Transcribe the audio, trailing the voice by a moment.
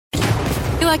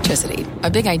Electricity, a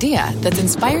big idea that's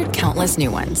inspired countless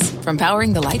new ones. From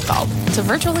powering the light bulb to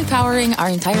virtually powering our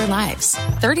entire lives.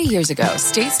 30 years ago,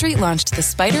 State Street launched the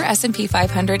SPDR S&P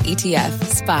 500 ETF,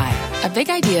 SPY. A big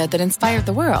idea that inspired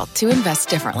the world to invest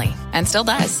differently. And still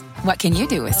does. What can you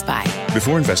do with SPY?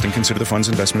 Before investing, consider the fund's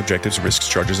investment objectives, risks,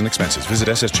 charges, and expenses. Visit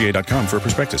ssga.com for a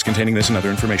prospectus containing this and other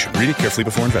information. Read it carefully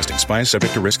before investing. SPY is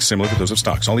subject to risks similar to those of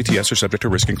stocks. All ETFs are subject to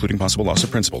risk, including possible loss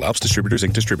of principal. Alps Distributors,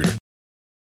 Inc. Distributor.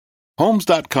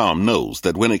 Homes.com knows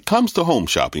that when it comes to home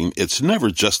shopping, it's never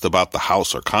just about the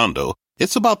house or condo.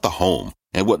 It's about the home.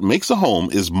 And what makes a home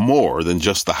is more than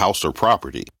just the house or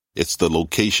property. It's the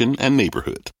location and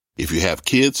neighborhood. If you have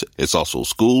kids, it's also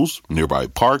schools, nearby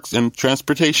parks, and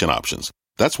transportation options.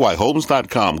 That's why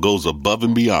Homes.com goes above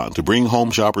and beyond to bring home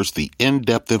shoppers the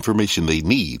in-depth information they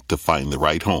need to find the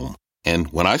right home.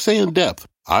 And when I say in-depth,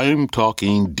 I'm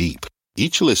talking deep.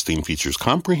 Each listing features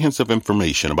comprehensive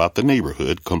information about the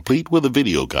neighborhood, complete with a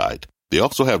video guide. They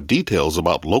also have details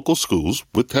about local schools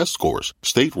with test scores,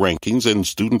 state rankings, and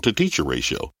student-to-teacher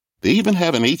ratio. They even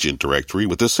have an agent directory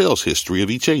with the sales history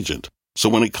of each agent. So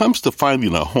when it comes to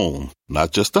finding a home,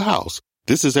 not just a house,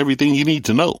 this is everything you need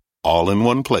to know, all in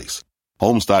one place.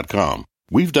 Homes.com.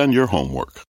 We've done your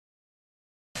homework.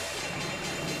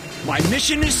 My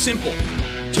mission is simple,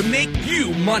 to make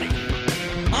you money.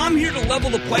 I'm here to level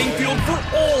the playing field for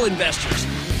all investors.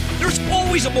 There's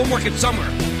always a bull market somewhere,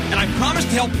 and I promise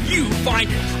to help you find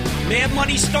it. Mad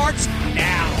Money starts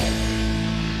now.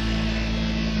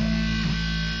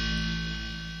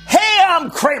 Hey, I'm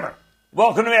Kramer.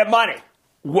 Welcome to Mad Money.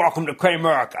 Welcome to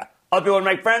Cramerica. I'll be able to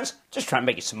make friends, just trying to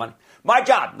make you some money. My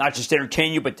job, not just to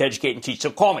entertain you, but to educate and teach. So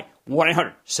call me,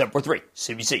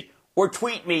 1-800-743-CBC, or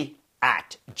tweet me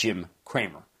at Jim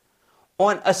Cramer.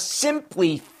 On a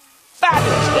simply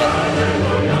fabulous day,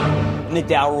 and the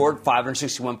Dow roared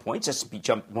 561 points, S&P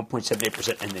jumped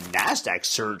 1.78%, and the NASDAQ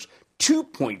surged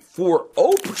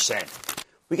 2.40%.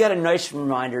 We got a nice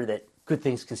reminder that good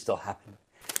things can still happen.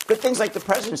 Good things like the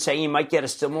president saying you might get a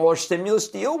stimulus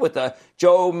deal with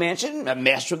Joe Manchin, a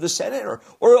master of the Senate, or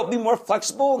it'll be more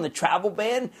flexible in the travel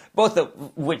ban, both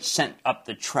of which sent up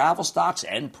the travel stocks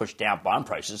and pushed down bond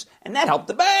prices, and that helped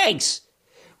the banks.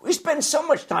 We spend so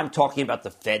much time talking about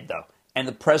the Fed, though, and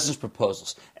the president's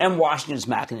proposals and Washington's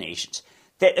machinations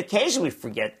that occasionally we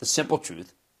forget the simple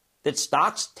truth that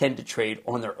stocks tend to trade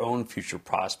on their own future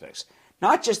prospects,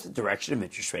 not just the direction of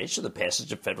interest rates or the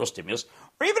passage of federal stimulus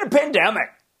or even a pandemic.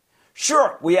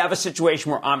 Sure, we have a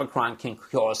situation where Omicron can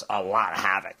cause a lot of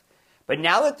havoc. But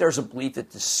now that there's a belief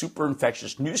that the super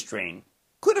infectious new strain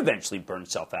could eventually burn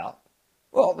itself out,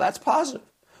 well, that's positive.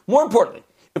 More importantly,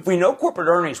 if we know corporate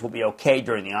earnings will be okay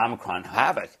during the Omicron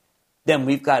havoc, then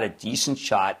we've got a decent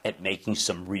shot at making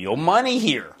some real money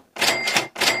here.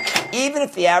 Even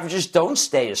if the averages don't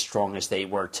stay as strong as they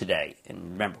were today.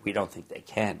 And remember, we don't think they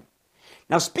can.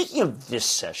 Now, speaking of this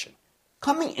session,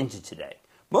 coming into today,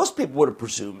 most people would have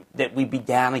presumed that we'd be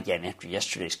down again after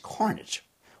yesterday's carnage.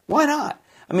 Why not?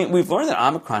 I mean, we've learned that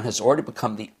Omicron has already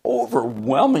become the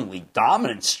overwhelmingly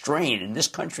dominant strain in this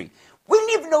country. We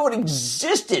didn't even know it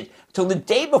existed until the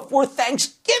day before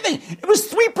Thanksgiving. It was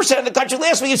 3% of the country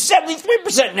last week. It's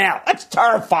 73% now. That's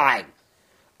terrifying.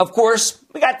 Of course,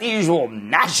 we got the usual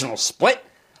national split.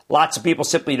 Lots of people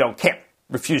simply don't care,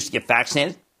 refuse to get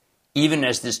vaccinated, even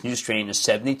as this new strain is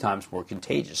 70 times more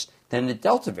contagious than the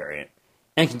Delta variant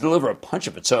and can deliver a punch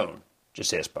of its own.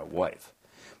 Just ask my wife.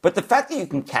 But the fact that you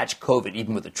can catch COVID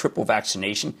even with a triple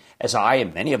vaccination, as I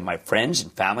and many of my friends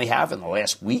and family have in the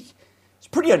last week, is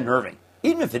pretty unnerving,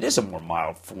 even if it is a more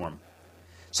mild form.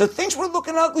 So things were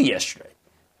looking ugly yesterday.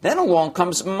 Then along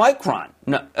comes Micron.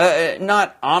 No,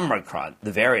 not Omicron,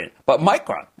 the variant, but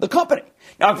Micron, the company.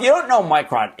 Now, if you don't know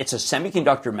Micron, it's a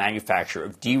semiconductor manufacturer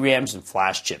of DRAMs and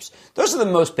flash chips. Those are the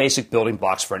most basic building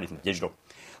blocks for anything digital.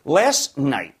 Last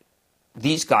night,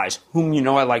 these guys, whom you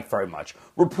know I like very much,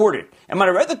 reported, and when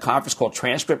I read the conference call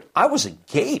transcript, I was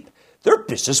agape. Their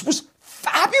business was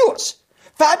fabulous.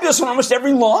 Fabulous on almost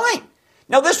every line.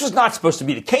 Now, this was not supposed to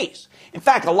be the case. In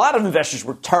fact, a lot of investors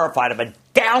were terrified of a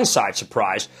downside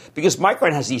surprise because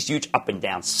Micron has these huge up and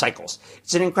down cycles.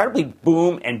 It's an incredibly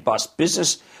boom and bust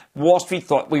business. Wall Street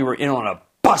thought we were in on a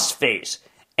bust phase.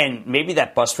 And maybe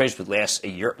that bust phase would last a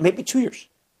year, maybe 2 years.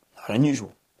 Not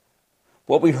unusual.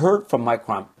 What we heard from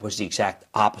Micron was the exact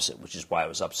opposite, which is why it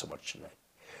was up so much today.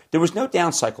 There was no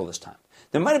down cycle this time.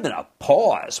 There might have been a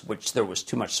pause, which there was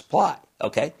too much supply,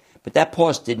 okay? But that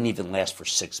pause didn't even last for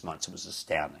 6 months. It was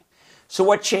astounding. So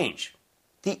what changed?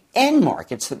 The end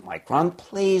markets that Micron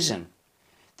plays in.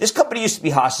 This company used to be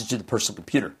hostage to the personal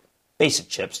computer. Basic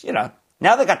chips,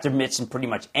 Now they got their mitts in pretty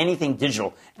much anything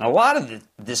digital, and a lot of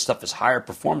this stuff is higher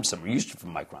performance than we're used to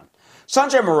from Micron.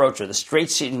 Sanjay Mehrotra, the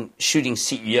straight-shooting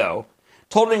CEO,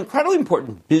 told an incredibly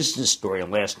important business story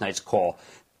on last night's call.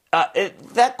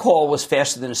 That call was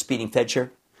faster than a speeding Fed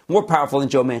chair, more powerful than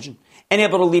Joe Manchin, and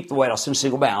able to leap the White House in a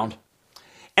single bound.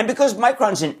 And because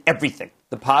Micron's in everything,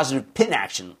 the positive pin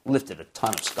action lifted a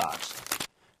ton of stocks.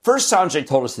 First, Sanjay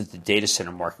told us that the data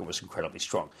center market was incredibly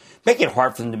strong, making it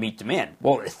hard for them to meet demand.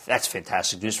 Well, that's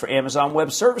fantastic news for Amazon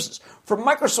Web Services, for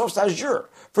Microsoft Azure,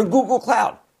 for Google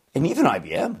Cloud, and even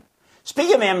IBM.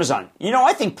 Speaking of Amazon,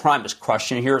 I think Prime is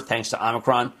crushing it here thanks to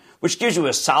Omicron, which gives you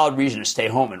a solid reason to stay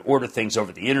home and order things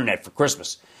over the internet for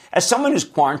Christmas. As someone who's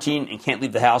quarantined and can't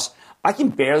leave the house, I can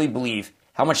barely believe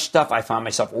how much stuff I find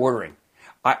myself ordering.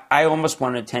 I almost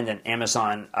want to attend an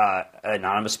Amazon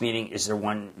anonymous meeting. Is there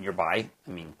one nearby?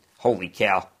 I mean, holy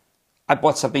cow. I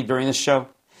bought something during this show.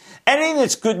 Anything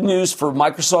that's good news for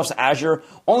Microsoft's Azure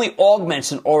only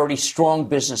augments an already strong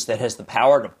business that has the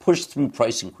power to push through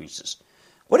price increases.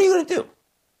 What are you going to do?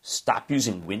 Stop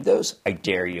using Windows? I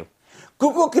dare you.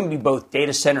 Google can be both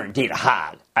data center and data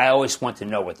hog. I always want to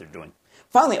know what they're doing.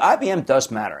 Finally, IBM does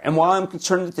matter, and while I'm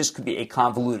concerned that this could be a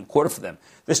convoluted quarter for them,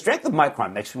 the strength of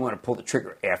Micron makes me want to pull the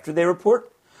trigger after they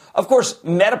report. Of course,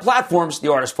 Meta Platforms, the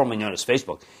artist formerly known as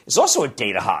Facebook, is also a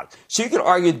data hog, so you could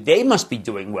argue they must be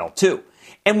doing well too.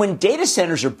 And when data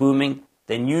centers are booming,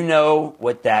 then you know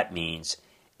what that means.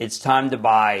 It's time to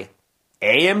buy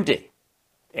AMD,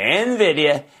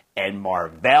 NVIDIA, and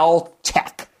Marvell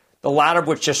Tech, the latter of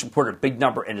which just reported a big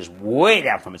number and is way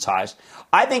down from its highs.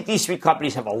 I think these three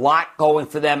companies have a lot going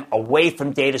for them away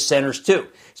from data centers too,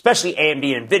 especially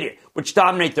AMD and NVIDIA, which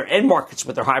dominate their end markets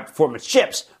with their high-performance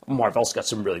chips. Marvell's got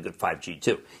some really good 5G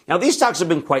too. Now, these stocks have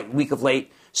been quite weak of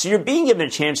late, so you're being given a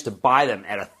chance to buy them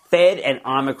at a Fed and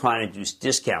Omicron-induced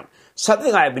discount,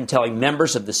 something I have been telling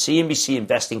members of the CNBC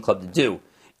Investing Club to do.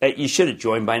 You should have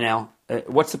joined by now.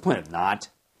 What's the point of not?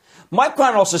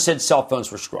 Micron also said cell phones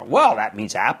were strong. Well, that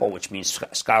means Apple, which means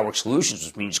Skyworks Solutions,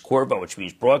 which means Qorvo, which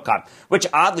means Broadcom, which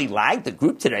oddly lagged the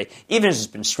group today, even as it's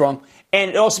been strong.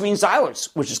 And it also means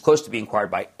Xilinx, which is close to being acquired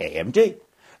by AMD.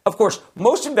 Of course,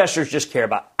 most investors just care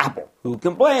about Apple. Who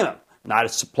can blame them? Not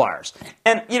its suppliers.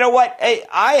 And you know what?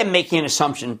 I am making an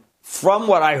assumption from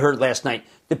what I heard last night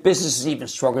that business is even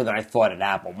stronger than I thought at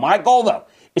Apple. My goal, though,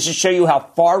 is to show you how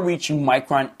far-reaching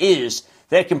Micron is,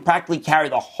 that it can practically carry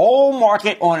the whole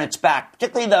market on its back,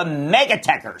 particularly the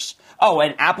mega-techers. Oh,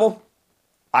 and Apple,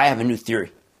 I have a new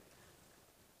theory.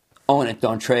 Own it,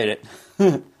 don't trade it.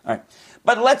 All right.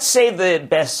 But let's save the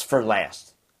best for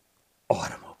last.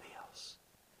 Automobiles.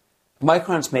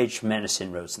 Micron's made tremendous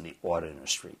inroads in the auto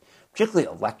industry, particularly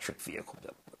electric vehicle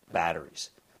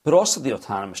batteries, but also the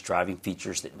autonomous driving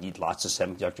features that need lots of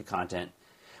semiconductor content.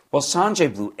 Well,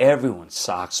 Sanjay blew everyone's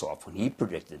socks off when he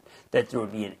predicted that there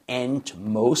would be an end to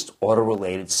most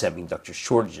auto-related semiconductor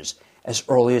shortages as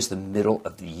early as the middle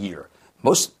of the year.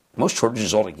 Most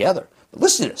shortages altogether. But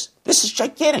listen to this. This is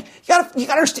gigantic. You got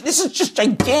to understand. This is just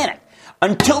gigantic.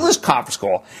 Until this conference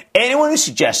call, anyone who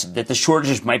suggested that the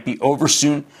shortages might be over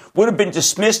soon would have been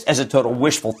dismissed as a total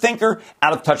wishful thinker,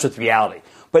 out of touch with reality.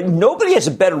 But nobody has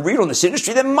a better read on this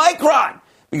industry than Micron,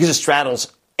 because it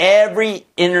straddles every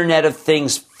Internet of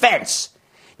Things fence.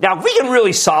 Now, if we can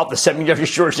really solve the semiconductor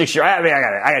shortage this year,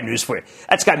 I got news for you.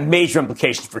 That's got major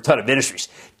implications for a ton of industries.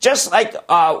 Just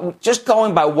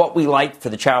going by what we like for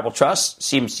the charitable trust,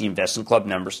 CMC Investing Club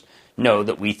members know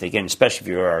that we think, and especially if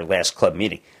you're at our last club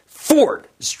meeting, Ford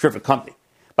is a terrific company.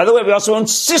 By the way, we also own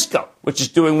Cisco, which is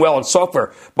doing well in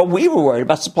software, but we were worried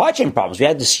about supply chain problems. We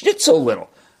had to shit so little.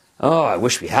 Oh, I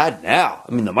wish we had now.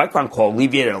 I mean, the Micron call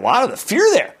alleviated a lot of the fear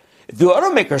there. If the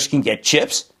automakers can get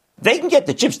chips, they can get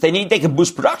the chips they need. They can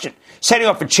boost production, setting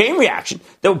off a chain reaction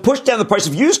that will push down the price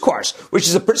of used cars, which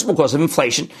is the principal cause of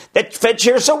inflation that Fed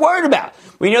chair is so worried about.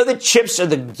 We know that chips are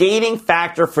the gating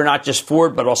factor for not just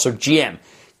Ford, but also GM.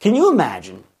 Can you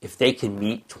imagine if they can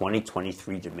meet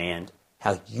 2023 demand,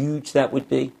 how huge that would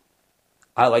be?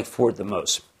 I like Ford the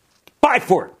most. Buy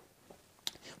Ford.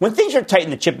 When things are tight in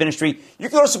the chip industry, you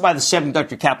can also buy the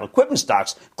semiconductor capital equipment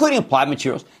stocks, including Applied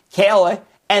Materials, KLA,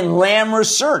 and Lam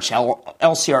Research.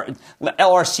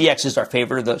 LRCX is our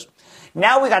favorite of those.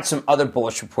 Now we got some other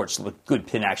bullish reports that looked good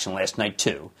pin action last night,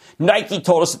 too. Nike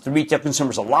told us that the retail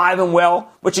consumer is alive and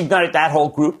well, which ignited that whole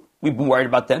group. We've been worried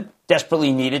about them,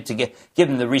 desperately needed to give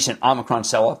them the recent Omicron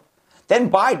sell-off. Then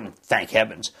Biden, thank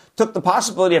heavens, took the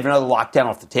possibility of another lockdown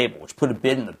off the table, which put a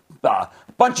bid in a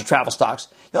bunch of travel stocks.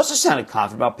 He also sounded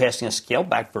confident about passing a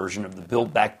scaled-back version of the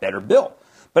Build Back Better bill.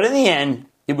 But in the end,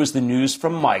 it was the news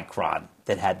from Micron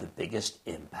that had the biggest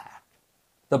impact.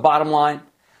 The bottom line,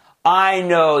 I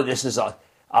know this is a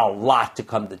a lot to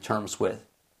come to terms with,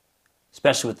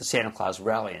 especially with the Santa Claus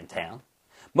rally in town.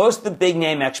 Most of the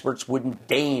big-name experts wouldn't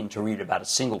deign to read about a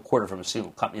single quarter from a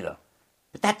single company, though.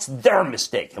 But that's their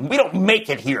mistake, and we don't make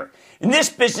it here. In this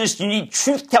business, you need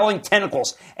truth-telling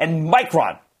tentacles, and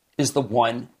Micron is the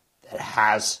one that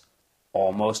has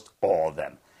almost all of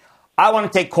them. I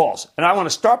want to take calls, and I want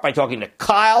to start by talking to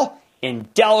Kyle in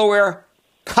Delaware.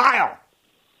 Kyle.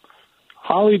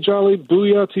 Holly jolly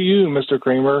booyah to you, Mr.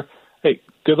 Cramer. Hey,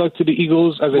 good luck to the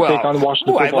Eagles as they take on the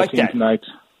Washington football team tonight.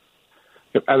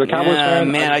 As a Cowboys fan,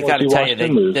 man, I got to tell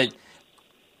you,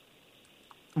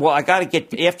 well, I got to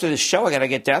get, after the show, I got to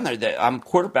get down there. I'm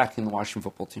quarterbacking the Washington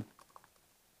football team.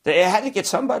 They had to get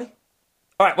somebody.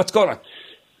 All right, what's going on?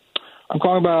 I'm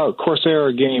calling about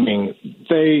Corsair Gaming.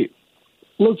 They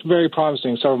looked very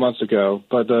promising several months ago,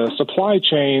 but the supply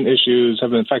chain issues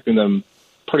have been affecting them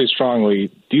pretty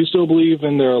strongly. Do you still believe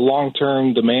in their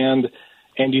long-term demand?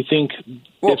 And do you think,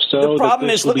 if so, the problem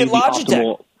is, look at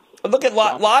Logitech. Look at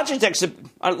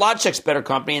Logitech's a better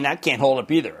company, and that can't hold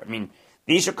up either. I mean,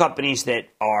 these are companies that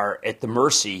are at the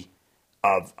mercy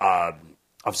of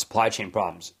supply chain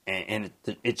problems, and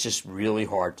it's just really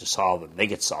hard to solve them. They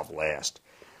get solved last.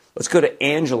 Let's go to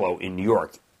Angelo in New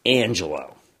York.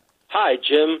 Angelo. Hi,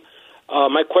 Jim.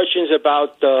 My question is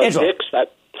about Dick's.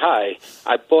 Hi.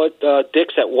 I bought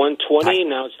Dick's at 120.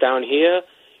 Now it's down here.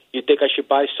 You think I should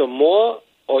buy some more,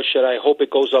 or should I hope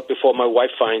it goes up before my wife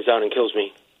finds out and kills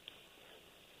me?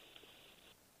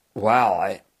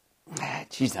 Wow. I'd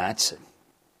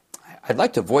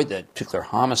like to avoid that particular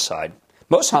homicide.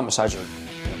 Most homicides are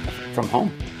from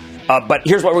home. But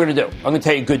here's what we're going to do. I'm going to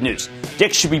tell you good news.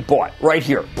 Dick's should be bought right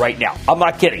here, right now. I'm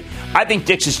not kidding. I think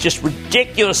Dick's is just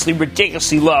ridiculously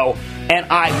low, and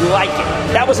I like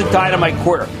it. That was a dynamite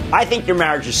quarter. I think your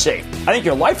marriage is safe. I think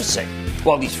your life is safe.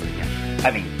 Well, at least for you.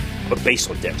 I mean, but based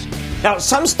on Dick's. Now,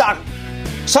 some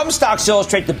stocks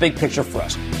illustrate the big picture for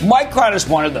us. Micron is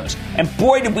one of those. And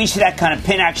boy, did we see that kind of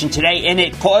pin action today, and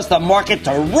it caused the market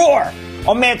to roar.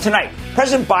 Oh, man, tonight,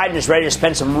 President Biden is ready to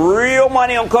spend some real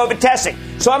money on COVID testing.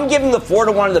 So I'm giving the floor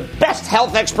to one of the best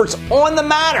health experts on the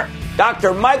matter,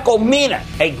 Dr. Michael Mina,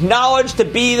 acknowledged to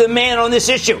be the man on this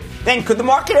issue. Then could the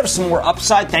market have some more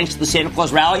upside thanks to the Santa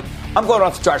Claus rally? I'm going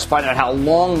off the charts to find out how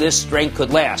long this strength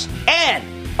could last. And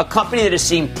a company that has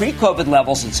seen pre-COVID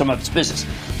levels in some of its business.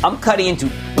 I'm cutting into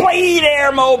Blade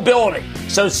Air Mobility.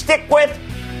 So stick with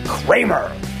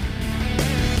Cramer.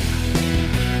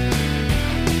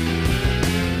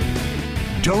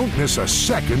 Don't miss a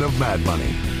second of Mad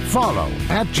Money. Follow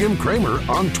 @Jim Cramer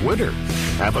on Twitter.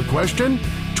 Have a question?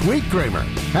 Tweet Cramer.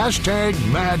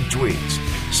 #MadTweets.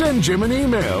 Send Jim an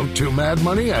email to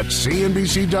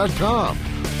madmoney@cnbc.com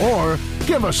or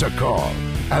give us a call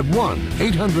at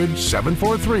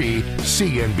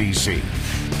 1-800-743-CNBC.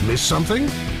 Miss something?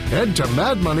 Head to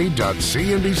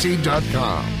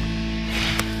madmoney.cnbc.com.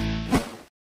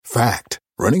 Fact.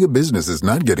 Running a business is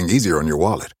not getting easier on your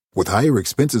wallet. With higher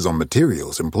expenses on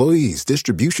materials, employees,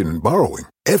 distribution, and borrowing,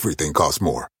 everything costs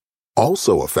more.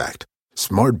 Also a fact.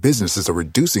 Smart businesses are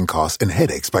reducing costs and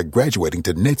headaches by graduating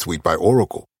to NetSuite by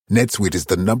Oracle. NetSuite is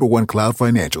the #1 cloud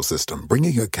financial system,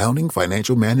 bringing accounting,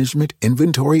 financial management,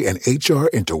 inventory, and HR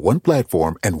into one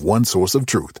platform and one source of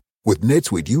truth. With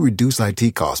NetSuite, you reduce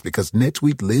IT costs because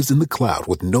NetSuite lives in the cloud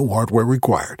with no hardware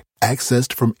required.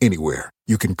 Accessed from anywhere.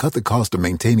 You can cut the cost of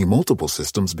maintaining multiple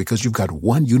systems because you've got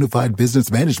one unified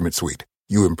business management suite.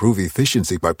 You improve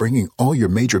efficiency by bringing all your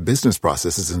major business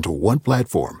processes into one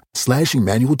platform, slashing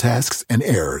manual tasks and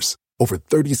errors. Over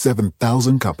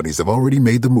 37,000 companies have already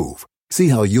made the move. See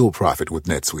how you'll profit with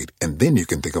NetSuite, and then you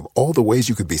can think of all the ways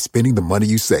you could be spending the money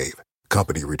you save.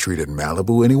 Company retreat in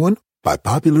Malibu, anyone? By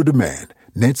popular demand,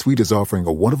 NetSuite is offering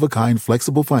a one-of-a-kind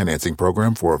flexible financing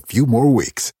program for a few more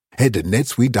weeks. Head to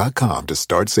netsuite.com to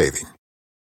start saving.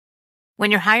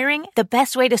 When you're hiring, the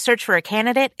best way to search for a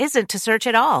candidate isn't to search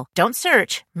at all. Don't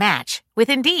search, match with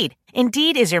Indeed.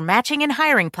 Indeed is your matching and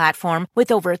hiring platform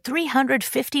with over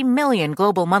 350 million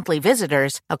global monthly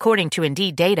visitors, according to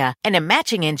Indeed data, and a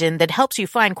matching engine that helps you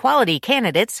find quality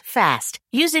candidates fast.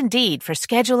 Use Indeed for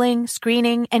scheduling,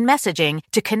 screening, and messaging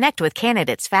to connect with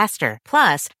candidates faster.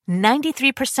 Plus,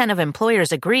 93% of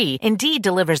employers agree Indeed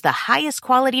delivers the highest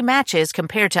quality matches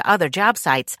compared to other job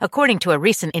sites, according to a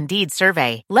recent Indeed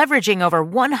survey. Leveraging over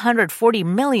 140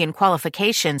 million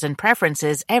qualifications and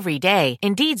preferences every day,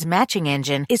 Indeed's matching matching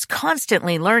engine is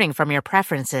constantly learning from your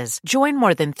preferences. Join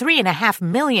more than 3.5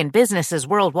 million businesses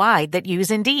worldwide that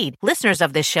use Indeed. Listeners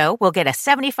of this show will get a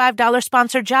 $75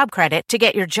 sponsored job credit to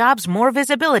get your jobs more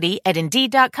visibility at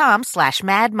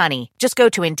Indeed.com/Mad Money. Just go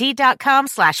to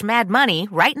Indeed.com/Mad Money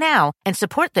right now and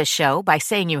support this show by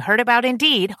saying you heard about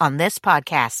Indeed on this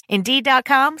podcast.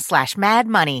 Indeed.com/Mad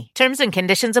Money. Terms and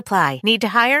conditions apply. Need to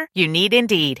hire? You need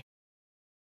Indeed.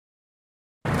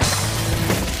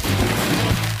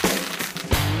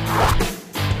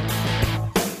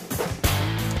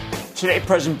 Today,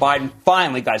 President Biden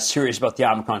finally got serious about the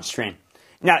Omicron strain.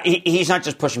 Now, he's not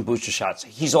just pushing booster shots.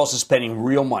 He's also spending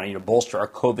real money to bolster our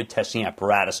COVID testing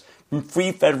apparatus from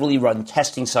free federally run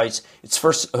testing sites. It's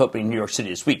first opening in New York City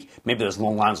this week. Maybe those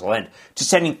long lines will end. To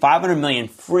sending 500 million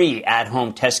free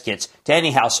at-home test kits to any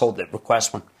household that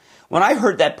requests one. When I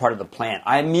heard that part of the plan,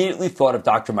 I immediately thought of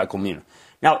Dr. Michael Mina.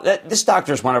 Now, this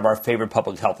doctor is one of our favorite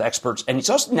public health experts, and he's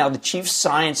also now the chief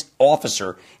science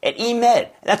officer at eMed.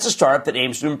 That's a startup that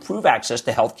aims to improve access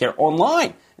to healthcare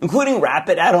online, including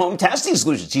rapid at-home testing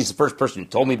solutions. He's the first person who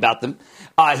told me about them.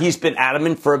 He's been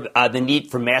adamant for the need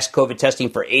for mass COVID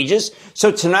testing for ages. So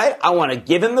tonight, I want to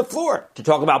give him the floor to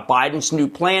talk about Biden's new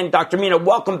plan. Dr. Mina,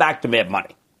 welcome back to Mad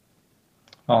Money.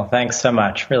 Oh, thanks so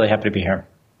much. Really happy to be here.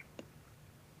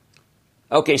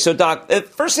 Okay, so Doc, the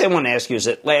first thing I want to ask you is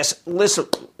that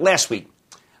last week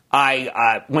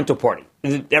I went to a party.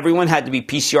 Everyone had to be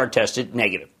PCR tested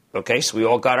negative. Okay, so we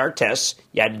all got our tests.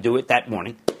 You had to do it that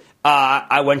morning.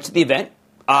 I went to the event.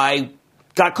 I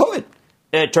got COVID.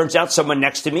 It turns out someone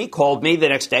next to me called me the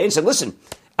next day and said, listen,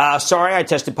 sorry, I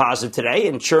tested positive today.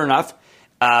 And sure enough,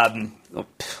 I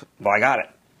got it.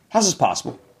 How's this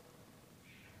possible?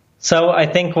 So I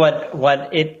think what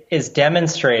it is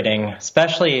demonstrating,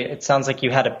 especially it sounds like you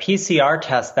had a PCR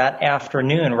test that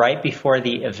afternoon right before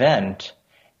the event,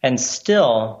 and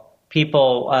still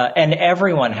people and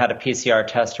everyone had a PCR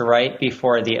test right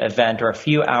before the event or a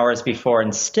few hours before,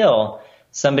 and still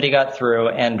somebody got through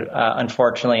and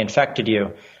unfortunately infected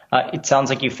you. It sounds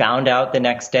like you found out the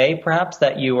next day, perhaps,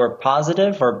 that you were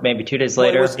positive, or maybe 2 days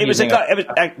later.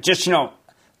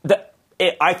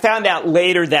 I found out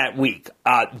later that week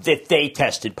that they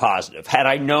tested positive. Had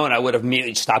I known, I would have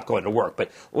immediately stopped going to work. But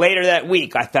later that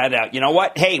week, I found out, you know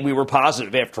what? Hey, we were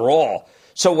positive after all.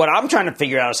 So what I'm trying to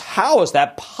figure out is how is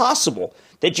that possible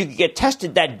that you could get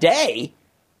tested that day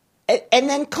and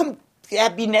then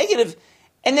be negative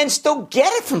and then still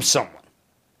get it from someone?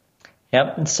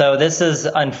 Yep. So this is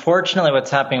unfortunately what's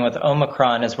happening with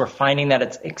Omicron is we're finding that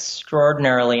it's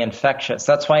extraordinarily infectious.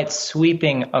 That's why it's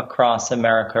sweeping across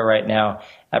America right now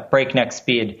at breakneck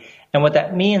speed. And what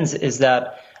that means is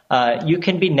that you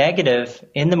can be negative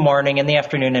in the morning, in the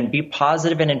afternoon, and be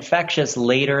positive and infectious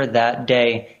later that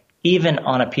day, even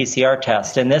on a PCR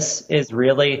test. And this is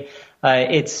really,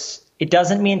 it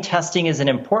doesn't mean testing isn't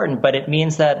important, but it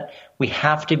means that we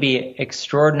have to be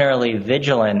extraordinarily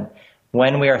vigilant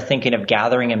when we are thinking of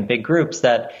gathering in big groups,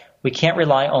 that we can't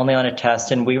rely only on a test,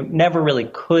 and we never really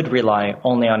could rely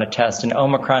only on a test, and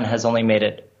Omicron has only made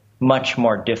it much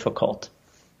more difficult.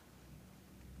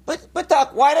 But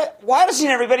Doc, why doesn't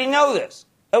everybody know this?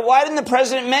 Why didn't the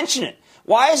president mention it?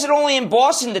 Why is it only in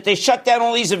Boston that they shut down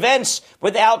all these events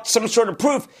without some sort of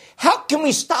proof? How can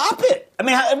we stop it? I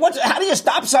mean, how do you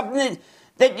stop something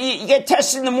that you get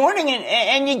tested in the morning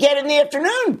and you get it in the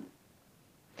afternoon?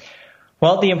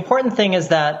 Well, the important thing is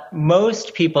that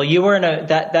most people, you were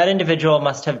that individual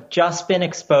must have just been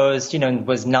exposed, and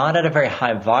was not at a very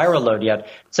high viral load yet.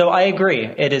 So I agree,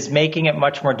 it is making it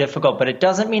much more difficult, but it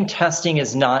doesn't mean testing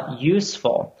is not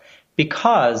useful,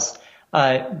 because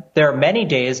there are many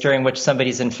days during which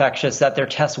somebody's infectious that their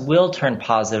test will turn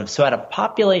positive. So at a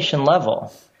population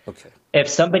level, if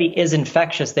somebody is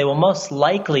infectious, they will most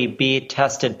likely be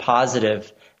tested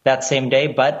positive that same day.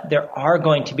 But there are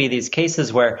going to be these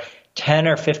cases where 10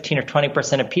 or 15 or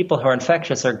 20% of people who are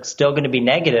infectious are still going to be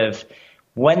negative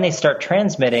when they start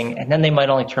transmitting, and then they might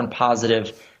only turn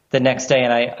positive the next day.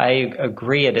 And I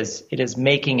agree, it is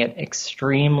making it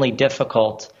extremely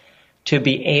difficult to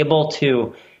be able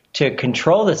to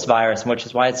control this virus, which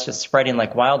is why it's just spreading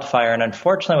like wildfire. And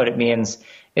unfortunately, what it means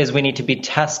is we need to be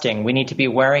testing. We need to be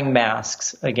wearing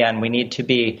masks. Again, we need to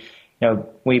be,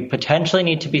 we potentially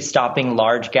need to be stopping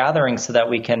large gatherings so that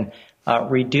we can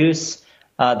reduce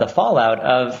the fallout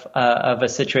of a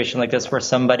situation like this where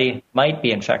somebody might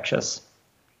be infectious.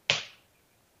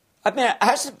 I mean,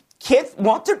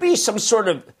 won't there be some sort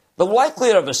of the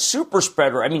likelihood of a super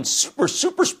spreader? I mean,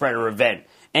 super spreader event,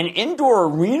 an indoor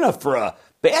arena for a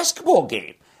basketball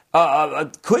game.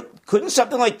 Couldn't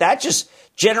something like that just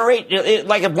generate,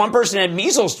 like if one person had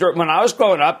measles when I was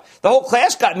growing up, the whole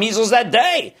class got measles that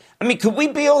day. I mean, could we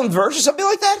be on the verge of something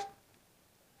like that?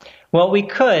 Well, we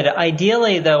could.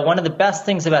 Ideally, though, one of the best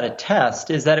things about a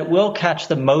test is that it will catch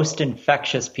the most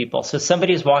infectious people. So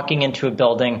somebody's walking into a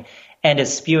building and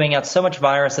is spewing out so much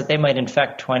virus that they might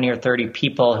infect 20 or 30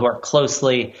 people who are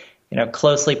closely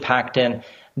packed in.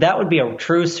 That would be a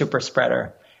true super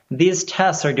spreader. These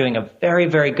tests are doing a very,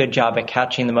 very good job at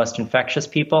catching the most infectious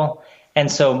people. And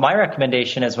so my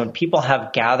recommendation is when people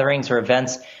have gatherings or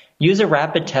events, use a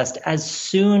rapid test as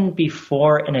soon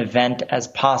before an event as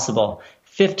possible.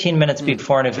 15 minutes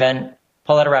before an event,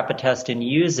 pull out a rapid test and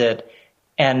use it.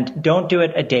 And don't do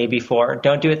it a day before.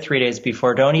 Don't do it 3 days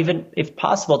before. Don't even, if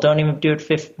possible, don't even do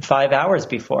it 5 hours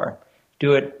before.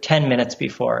 Do it 10 minutes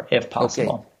before, if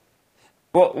possible.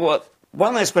 Okay. Well,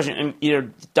 one last question.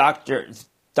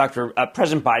 President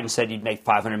Biden said he'd make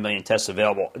 500 million tests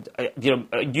available.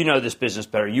 You know this business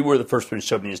better. You were the first one to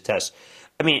show me his tests.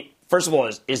 I mean, first of all,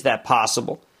 is that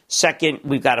possible? Second,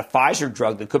 we've got a Pfizer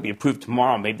drug that could be approved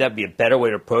tomorrow. Maybe that'd be a better way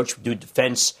to approach. Do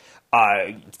defense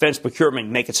procurement,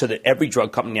 make it so that every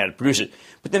drug company had to produce it.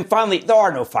 But then finally, there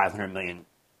are no 500 million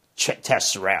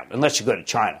tests around unless you go to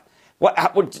China.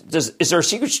 Is there a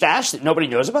secret stash that nobody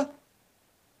knows about?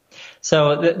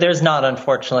 So there's not,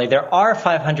 unfortunately. There are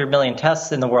 500 million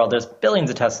tests in the world. There's billions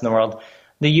of tests in the world.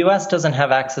 The U.S. doesn't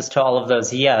have access to all of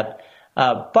those yet,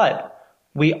 but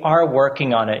we are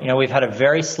working on it. We've had a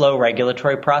very slow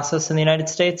regulatory process in the United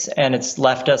States, and it's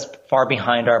left us far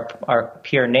behind our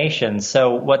peer nations.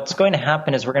 So what's going to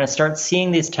happen is we're going to start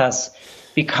seeing these tests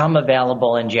become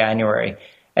available in January.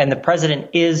 And the president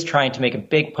is trying to make a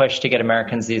big push to get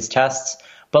Americans these tests.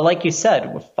 But like you said,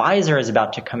 Pfizer is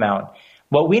about to come out.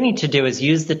 What we need to do is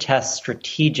use the test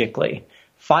strategically.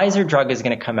 Pfizer drug is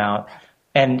going to come out,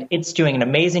 and it's doing an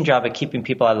amazing job at keeping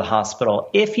people out of the hospital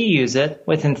if you use it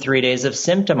within 3 days of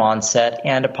symptom onset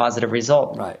and a positive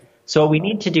result. Right. So what we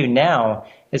need to do now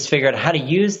is figure out how to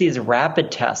use these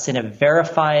rapid tests in a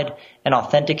verified and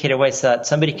authenticated way so that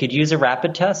somebody could use a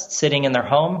rapid test sitting in their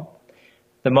home.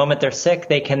 The moment they're sick,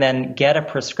 they can then get a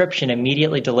prescription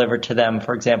immediately delivered to them,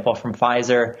 for example, from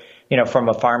Pfizer, from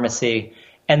a pharmacy,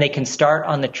 and they can start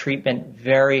on the treatment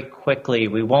very quickly.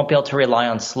 We won't be able to rely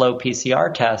on slow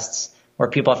PCR tests where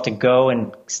people have to go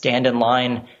and stand in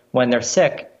line when they're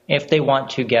sick if they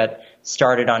want to get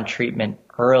started on treatment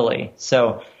early.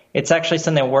 So it's actually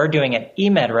something we're doing at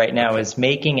eMed right now is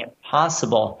making it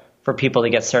possible for people to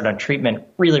get started on treatment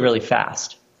really, really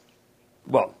fast.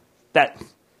 Well,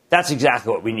 that's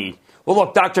exactly what we need. Well,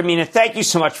 look, Dr. Mina, thank you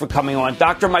so much for coming on.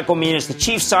 Dr. Michael Mina is the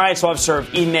Chief Science Officer of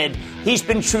eMed. He's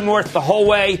been true north the whole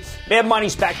way. Mad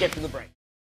Money's back after the break.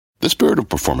 The spirit of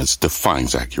performance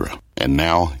defines Acura, and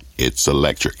now it's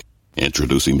electric.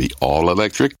 Introducing the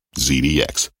all-electric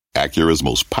ZDX, Acura's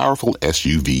most powerful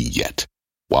SUV yet.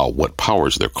 While what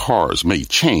powers their cars may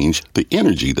change, the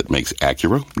energy that makes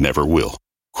Acura never will.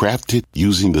 Crafted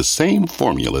using the same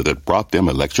formula that brought them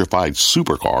electrified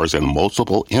supercars and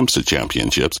multiple IMSA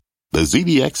championships, the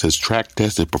ZDX has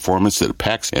track-tested performance that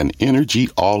packs an energy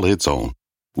all its own.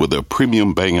 With a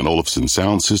premium Bang & Olufsen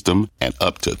sound system and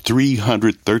up to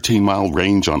 313-mile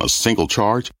range on a single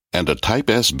charge, and a Type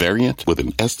S variant with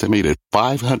an estimated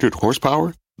 500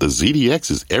 horsepower, the ZDX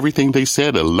is everything they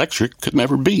said electric could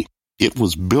never be. It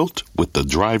was built with the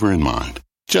driver in mind,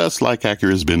 just like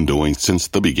Acura's been doing since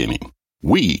the beginning.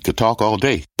 We could talk all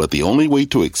day, but the only way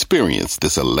to experience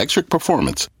this electric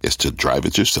performance is to drive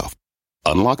it yourself.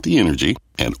 Unlock the energy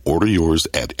and order yours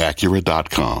at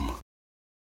Acura.com.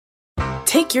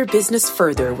 Take your business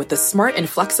further with the smart and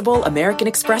flexible American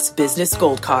Express Business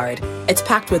Gold Card. It's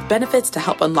packed with benefits to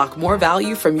help unlock more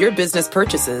value from your business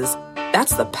purchases.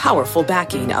 That's the powerful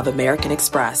backing of American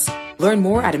Express. Learn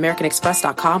more at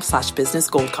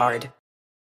americanexpress.com/businessgoldcard.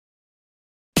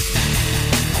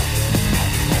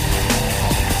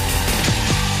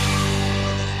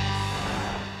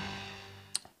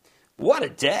 What a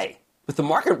day. With the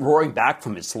market roaring back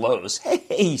from its lows,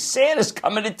 hey, Santa's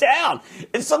coming to town.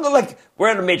 It's something like we're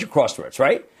at a major crossroads,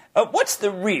 right? What's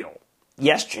the real?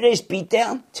 Yesterday's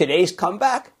beatdown? Today's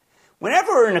comeback?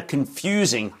 Whenever we're in a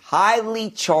confusing,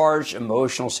 highly charged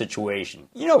emotional situation,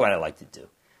 you know what I like to do?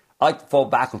 I like to fall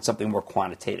back on something more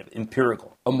quantitative,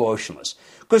 empirical, emotionless.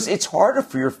 Because it's harder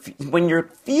for when your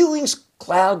feelings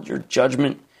cloud your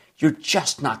judgment, you're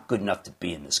just not good enough to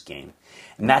be in this game.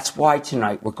 And that's why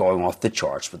tonight we're going off the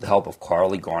charts with the help of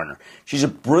Carly Garner. She's a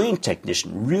brilliant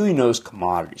technician, really knows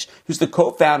commodities, who's the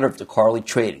co-founder of DeCarly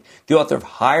Trading, the author of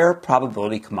Higher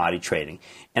Probability Commodity Trading,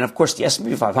 and of course the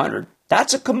S&P 500.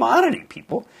 That's a commodity,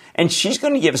 people. And she's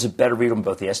going to give us a better read on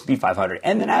both the S&P 500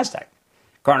 and the NASDAQ.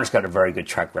 Garner's got a very good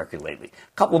track record lately.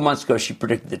 A couple of months ago, she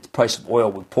predicted that the price of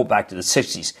oil would pull back to the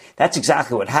 60s. That's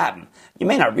exactly what happened. You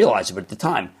may not realize it, but at the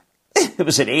time, it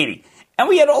was at 80. And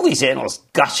we had all these analysts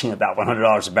gushing about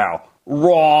 $100 a barrel.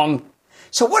 Wrong.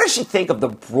 So what does she think of the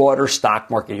broader stock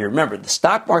market here? Remember, the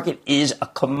stock market is a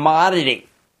commodity.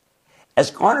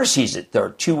 As Garner sees it, there are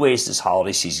two ways this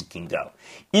holiday season can go.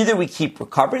 Either we keep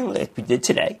recovering like we did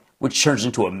today, which turns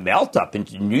into a melt-up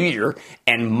into New Year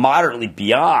and moderately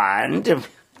beyond,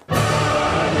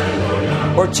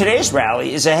 or today's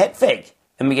rally is a head fake,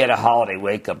 and we get a holiday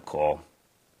wake-up call.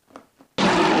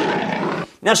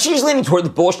 Now, she's leaning toward the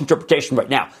bullish interpretation right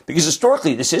now, because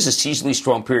historically, this is a seasonally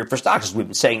strong period for stocks, as we've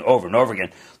been saying over and over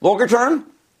again. Longer term,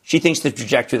 she thinks the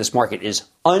trajectory of this market is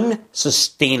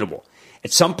unsustainable.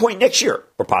 At some point next year,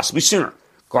 or possibly sooner,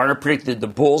 Garner predicted the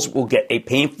bulls will get a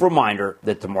painful reminder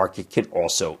that the market can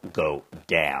also go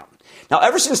down. Now,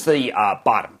 ever since the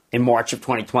bottom in March of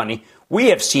 2020, we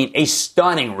have seen a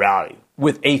stunning rally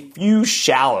with a few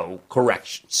shallow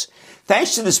corrections.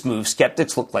 Thanks to this move,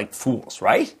 skeptics look like fools,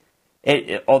 right?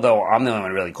 Although I'm the only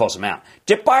one who really calls them out.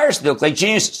 Dip buyers look like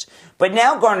geniuses. But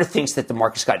now Garner thinks that the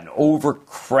market's gotten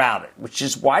overcrowded, which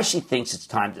is why she thinks it's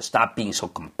time to stop being so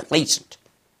complacent.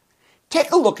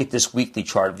 Take a look at this weekly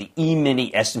chart of the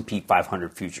E-mini S&P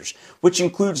 500 futures, which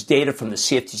includes data from the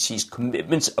CFTC's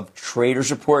Commitments of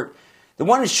Traders report, the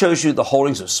one that shows you the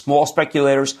holdings of small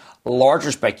speculators,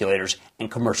 larger speculators, and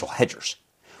commercial hedgers.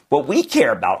 What we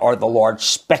care about are the large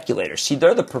speculators. See,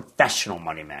 they're the professional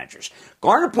money managers.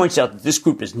 Garner points out that this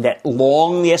group is net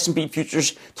long the S&P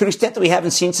futures to an extent that we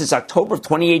haven't seen since October of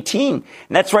 2018. And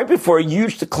that's right before a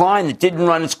huge decline that didn't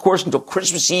run its course until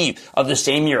Christmas Eve of the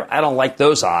same year. I don't like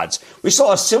those odds. We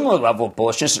saw a similar level of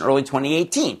bullishness in early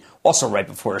 2018, also right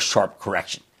before a sharp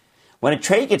correction. When a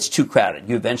trade gets too crowded,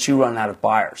 you eventually run out of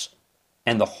buyers.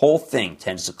 And the whole thing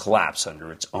tends to collapse under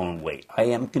its own weight. I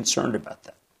am concerned about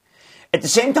that. At the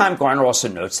same time, Garner also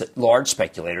notes that large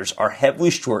speculators are heavily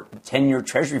short 10-year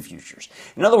Treasury futures.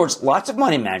 In other words, lots of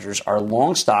money managers are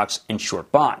long stocks and short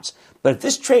bonds. But if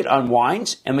this trade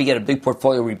unwinds and we get a big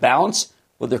portfolio rebalance,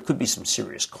 well, there could be some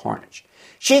serious carnage.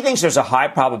 She thinks there's a high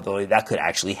probability that could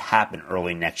actually happen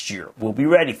early next year. We'll be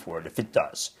ready for it if it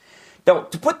does. Now,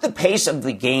 to put the pace of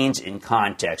the gains in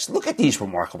context, look at these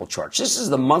remarkable charts. This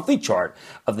is the monthly chart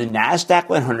of the NASDAQ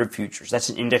 100 futures. That's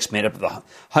an index made up of the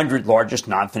 100 largest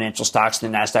non-financial stocks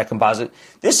in the NASDAQ composite.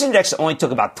 This index only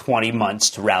took about 20 months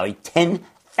to rally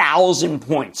 10,000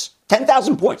 points.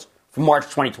 10,000 points from March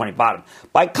 2020 bottom.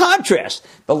 By contrast,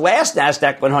 the last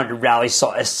NASDAQ 100 rally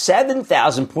saw a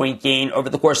 7,000-point gain over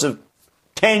the course of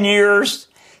 10 years.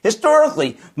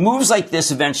 Historically, moves like this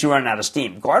eventually run out of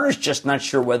steam. Garner's just not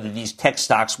sure whether these tech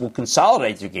stocks will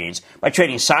consolidate their gains by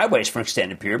trading sideways for an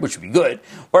extended period, which would be good,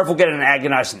 or if we'll get an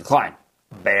agonizing decline.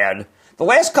 Bad. The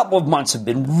last couple of months have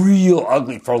been real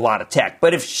ugly for a lot of tech,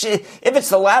 but if it's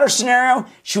the latter scenario,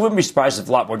 she wouldn't be surprised if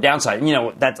a lot more downside. And,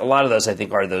 a lot of those, I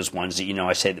think, are those ones that,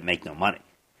 I say that make no money.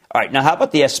 All right, now how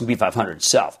about the S&P 500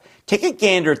 itself? Take a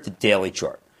gander at the daily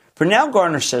chart. For now,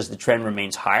 Garner says the trend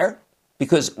remains higher,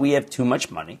 because we have too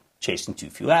much money chasing too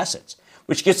few assets,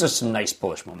 which gives us some nice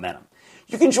bullish momentum.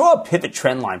 You can draw a pivot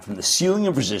trend line from the ceiling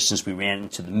of resistance we ran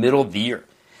into the middle of the year.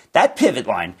 That pivot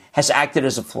line has acted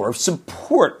as a floor of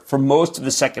support for most of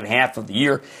the second half of the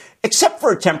year, except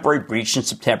for a temporary breach in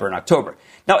September and October.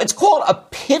 Now, it's called a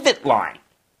pivot line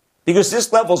because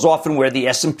this level is often where the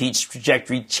S&P's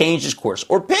trajectory changes course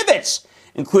or pivots,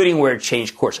 including where it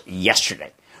changed course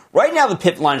yesterday. Right now, the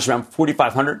pivot line is around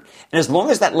 4,500, and as long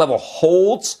as that level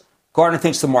holds, Garner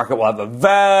thinks the market will have a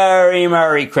very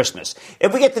Merry Christmas.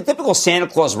 If we get the typical Santa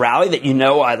Claus rally that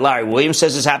Larry Williams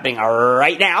says is happening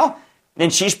right now,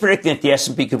 then she's predicting that the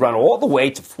S&P could run all the way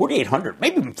to 4,800,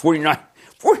 maybe even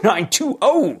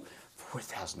 4,920,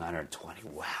 4,920.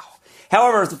 Wow.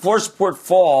 However, if the floor support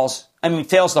fails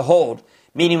to hold,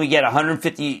 meaning we get a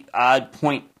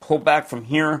 150-point pullback from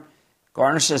here,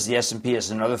 Garner says the S&P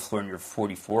has another floor near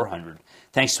 4,400,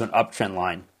 thanks to an uptrend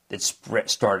line that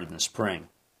started in the spring.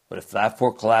 But if that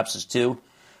floor collapses too,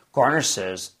 Garner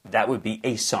says that would be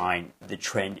a sign the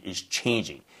trend is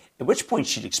changing, at which point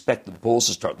she'd expect the bulls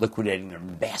to start liquidating their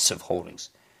massive holdings.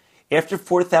 After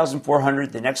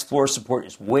 4,400, the next floor of support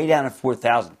is way down at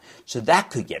 4,000, so that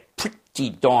could get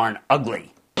pretty darn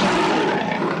ugly.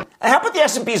 How about the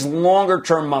S&P's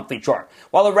longer-term monthly chart?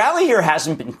 While the rally here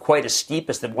hasn't been quite as steep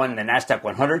as the one in the NASDAQ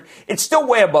 100, it's still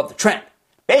way above the trend.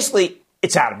 Basically,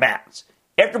 it's out of bounds.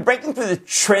 After breaking through the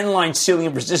trend line ceiling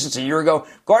of resistance a year ago,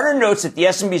 Garner notes that the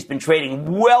S&P has been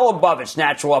trading well above its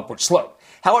natural upward slope.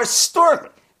 However,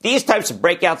 historically, These types of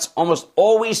breakouts almost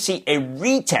always see a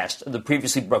retest of the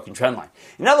previously broken trend line.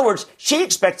 In other words, she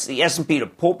expects the S&P to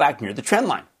pull back near the trend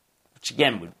line, which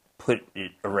again would put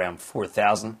it around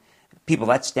 4,000. People,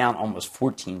 that's down almost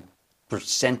 14%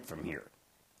 from here.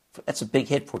 That's a big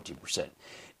hit, 14%.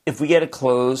 If we get a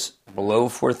close below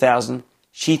 4,000,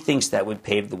 she thinks that would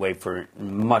pave the way for a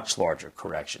much larger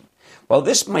correction. While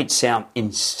this might sound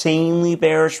insanely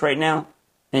bearish right now,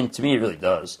 and to me it really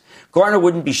does, Garner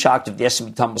wouldn't be shocked if the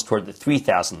S&P tumbles toward the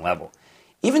 3,000 level.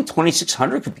 Even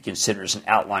 2,600 could be considered as an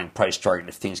outline price target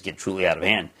if things get truly out of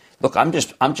hand. Look, I'm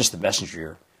just the messenger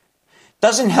here.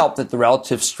 Doesn't help that the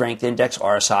relative strength index,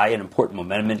 RSI, an important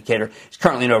momentum indicator, is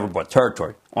currently in overbought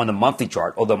territory on the monthly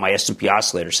chart, although my S&P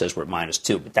oscillator says we're at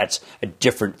 -2, but that's a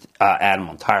different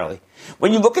animal entirely.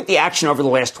 When you look at the action over the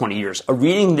last 20 years, a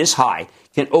reading this high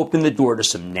can open the door to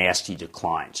some nasty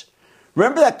declines.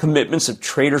 Remember that commitments of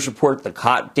traders report, the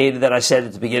COT data that I said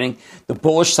at the beginning? The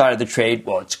bullish side of the trade,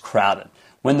 well, it's crowded.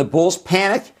 When the bulls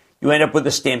panic, you end up with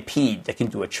a stampede that can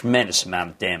do a tremendous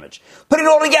amount of damage. Put it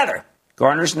all together.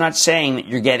 Garner's not saying that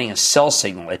you're getting a sell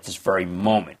signal at this very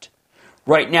moment.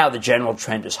 Right now, the general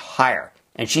trend is higher,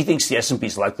 and she thinks the S&P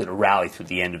is likely to rally through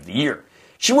the end of the year.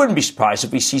 She wouldn't be surprised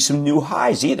if we see some new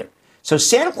highs either. So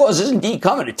Santa Claus is indeed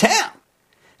coming to town.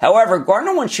 However,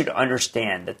 Garner wants you to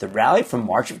understand that the rally from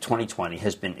March of 2020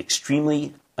 has been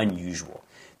extremely unusual.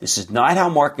 This is not how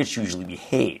markets usually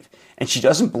behave, and she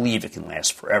doesn't believe it can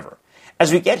last forever.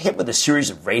 As we get hit with a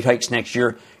series of rate hikes next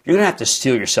year, you're going to have to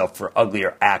steel yourself for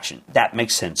uglier action. That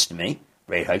makes sense to me.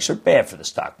 Rate hikes are bad for the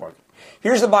stock market.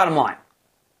 Here's the bottom line.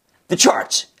 The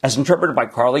charts, as interpreted by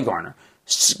Carly Garner,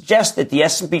 suggest that the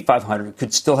S&P 500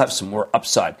 could still have some more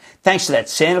upside, thanks to that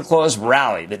Santa Claus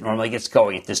rally that normally gets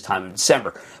going at this time of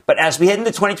December. But as we head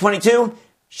into 2022,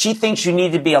 she thinks you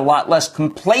need to be a lot less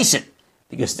complacent,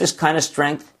 because this kind of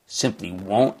strength simply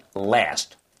won't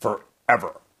last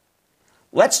forever.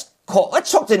 Let's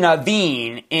talk to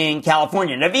Naveen in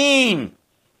California. Naveen!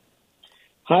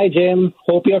 Hi, Jim.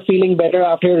 Hope you're feeling better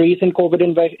after a recent COVID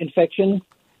infection.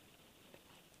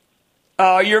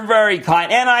 Oh, you're very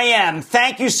kind, and I am.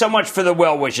 Thank you so much for the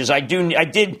well wishes. I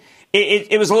did.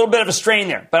 It was a little bit of a strain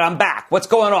there, but I'm back. What's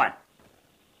going on?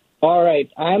 All right.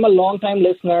 I'm a longtime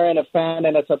listener and a fan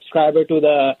and a subscriber to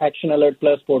the Action Alert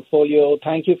Plus portfolio.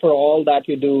 Thank you for all that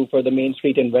you do for the Main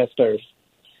Street investors.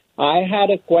 I had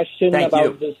a question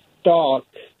about the stock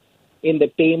in the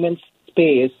payments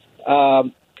space.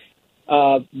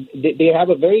 They have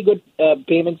a very good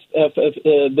payments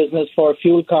business for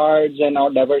fuel cards and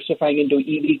are diversifying into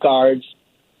EV cards.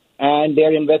 And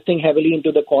they're investing heavily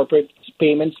into the corporate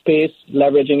payment space,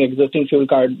 leveraging existing fuel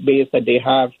card base that they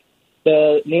have.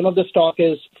 The name of the stock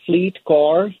is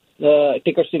FleetCor,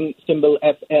 ticker symbol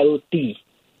FLT.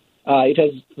 It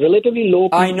has relatively low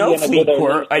PE. I know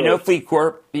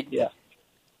FleetCor. Yeah.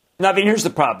 Naveen, here's the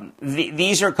problem.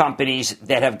 These are companies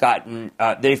that have gotten,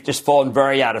 they've just fallen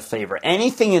very out of favor.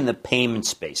 Anything in the payment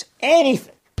space,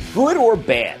 anything, good or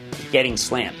bad, getting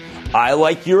slammed. I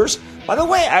like yours. By the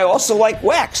way, I also like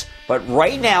WEX. But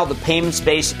right now, the payment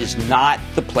space is not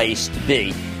the place to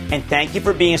be. And thank you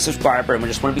for being a subscriber. And I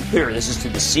just want to be clear, this is to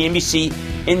the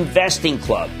CNBC Investing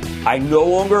Club. I no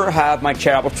longer have my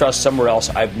charitable trust somewhere else.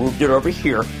 I've moved it over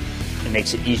here. It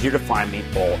makes it easier to find me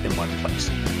all in one place.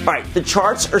 All right, the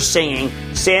charts are saying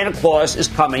Santa Claus is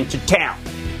coming to town.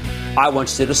 I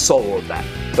once did a solo of that,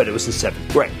 but it was in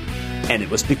 7th grade. And it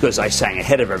was because I sang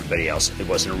ahead of everybody else. It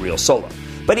wasn't a real solo.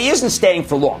 But he isn't staying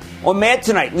for long. On Mad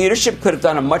Tonight, leadership could have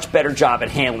done a much better job at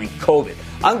handling COVID.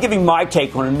 I'm giving my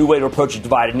take on a new way to approach a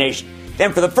divided nation.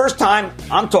 Then for the first time,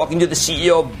 I'm talking to the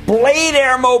CEO of Blade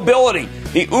Air Mobility,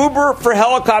 the Uber for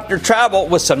helicopter travel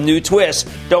with some new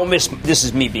twists. Don't miss, this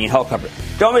is me being a helicopter.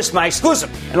 Don't miss my exclusive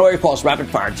and all your calls rapid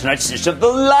fire in tonight's edition of the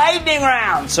Lightning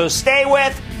Round. So stay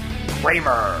with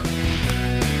Cramer.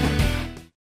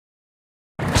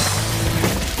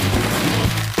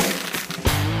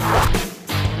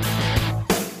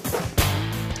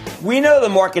 We know the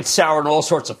market's soured on all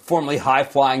sorts of formerly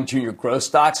high-flying junior growth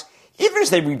stocks, even as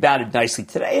they rebounded nicely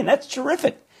today, and that's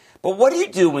terrific. But what do you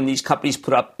do when these companies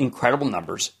put up incredible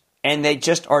numbers and they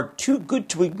just are too good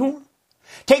to ignore?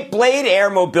 Take Blade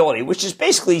Air Mobility, which is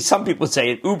basically, some people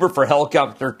say, an Uber for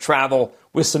helicopter travel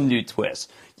with some new twists.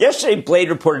 Yesterday, Blade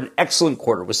reported an excellent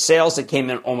quarter with sales that came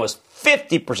in almost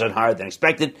 50% higher than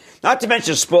expected, not to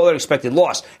mention a smaller than expected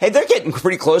loss. Hey, they're getting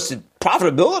pretty close to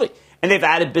profitability. And they've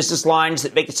added business lines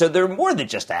that make it so they're more than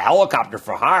just a helicopter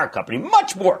for hire company,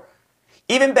 much more.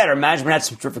 Even better, management had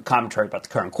some terrific commentary about the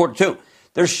current quarter, too.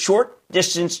 Their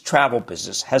short-distance travel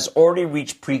business has already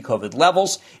reached pre-COVID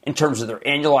levels in terms of their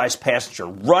annualized passenger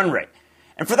run rate.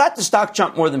 And for that, the stock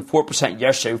jumped more than 4%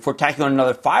 yesterday before tacking on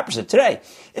another 5% today.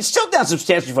 It's still down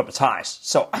substantially from its highs,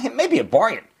 so it may be a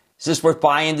bargain. Is this worth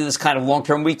buying into this kind of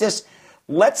long-term weakness?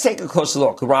 Let's take a closer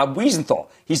look at Rob Wiesenthal.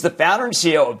 He's the founder and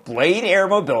CEO of Blade Air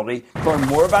Mobility. Learn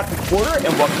more about the quarter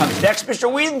and what comes next.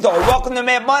 Mr. Wiesenthal, welcome to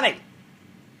Mad Money.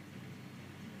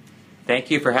 Thank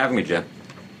you for having me, Jim.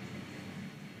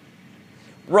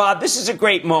 Rob, this is a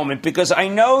great moment because I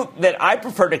know that I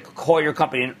prefer to call your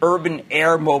company an urban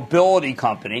air mobility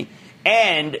company,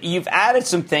 and you've added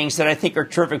some things that I think are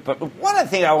terrific. But one of the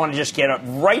things I want to just get up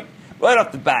right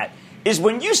off the bat is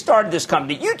when you started this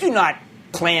company, you do not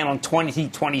plan on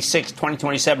 2026,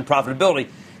 2027 profitability.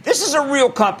 This is a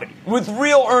real company with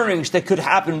real earnings that could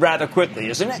happen rather quickly,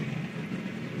 isn't it?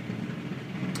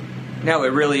 No, it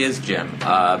really is, Jim.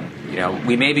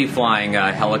 We may be flying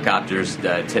helicopters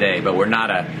today, but we're not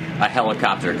a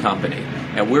helicopter company.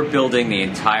 And we're building the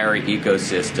entire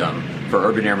ecosystem for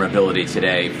urban air mobility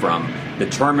today, from the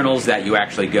terminals that you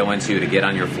actually go into to get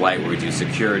on your flight, where we do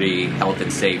security, health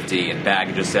and safety, and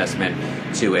baggage assessment,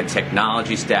 to a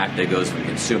technology stack that goes from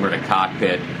consumer to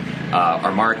cockpit,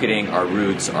 our marketing, our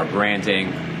routes, our branding,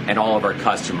 and all of our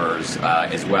customers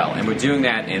as well. And we're doing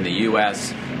that in the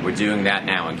U.S., we're doing that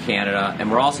now in Canada,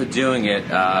 and we're also doing it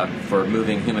for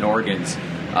moving human organs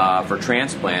for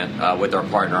transplant with our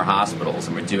partner hospitals.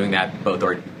 And we're doing that both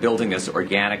building this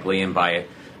organically and by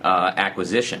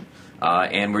acquisition.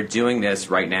 And we're doing this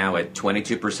right now at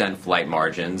 22% flight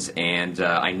margins. And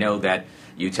I know that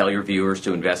you tell your viewers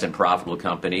to invest in profitable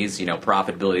companies.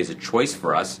 Profitability is a choice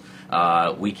for us.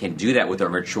 We can do that with our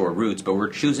mature routes, but we're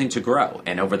choosing to grow.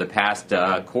 And over the past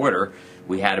quarter,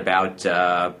 we had about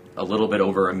a little bit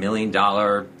over $1 million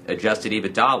adjusted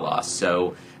EBITDA loss.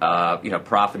 So,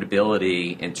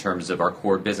 profitability in terms of our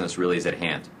core business really is at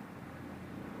hand.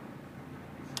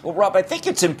 Well, Rob, I think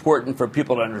it's important for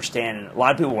people to understand, and a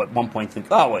lot of people at one point think,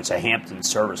 oh, it's a Hampton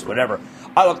service, whatever.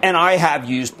 And I have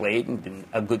used Blade and been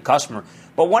a good customer.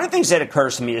 But one of the things that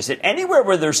occurs to me is that anywhere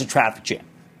where there's a traffic jam,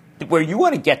 where you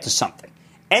want to get to something,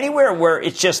 anywhere where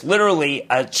it's just literally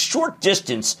a short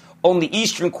distance on the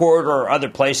Eastern Corridor or other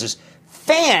places,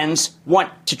 fans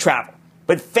want to travel.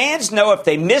 But fans know if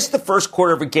they miss the first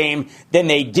quarter of a game, then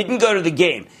they didn't go to the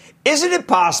game. Isn't it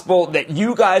possible that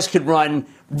you guys could run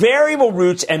variable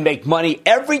routes and make money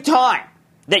every time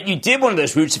that you did one of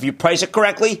those routes, if you price it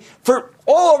correctly, for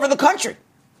all over the country?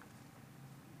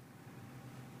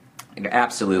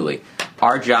 Absolutely.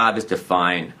 Our job is to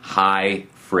find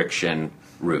high-friction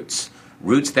routes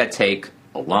that take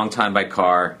a long time by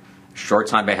car, short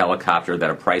time by helicopter, that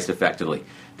are priced effectively.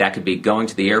 That could be going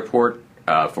to the airport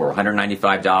for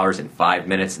 $195 in 5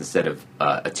 minutes instead of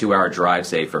a 2-hour drive,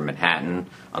 say, from Manhattan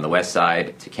on the west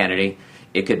side to Kennedy.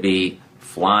 It could be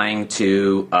flying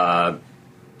to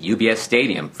UBS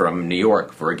Stadium from New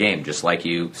York for a game, just like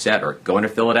you said, or going to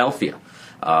Philadelphia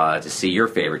to see your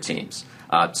favorite teams.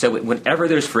 So whenever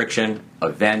there's friction,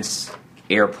 events,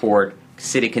 airport,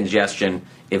 city congestion,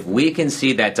 if we can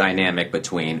see that dynamic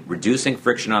between reducing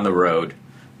friction on the road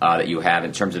that you have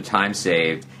in terms of time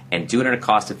saved and do it on a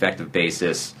cost-effective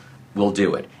basis, we'll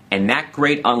do it. And that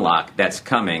great unlock that's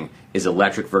coming is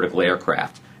electric vertical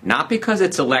aircraft. Not because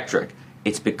it's electric,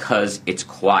 it's because it's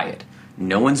quiet.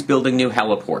 No one's building new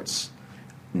heliports.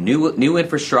 New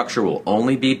infrastructure will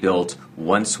only be built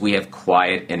once we have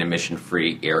quiet and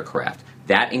emission-free aircraft.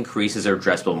 That increases our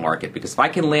addressable market. Because if I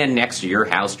can land next to your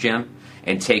house, Jim,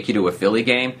 and take you to a Philly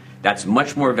game, that's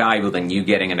much more valuable than you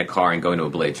getting in a car and going to a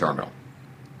Blade terminal.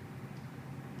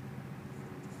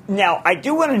 Now, I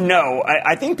do want to know,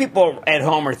 I think people at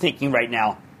home are thinking right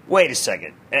now, wait a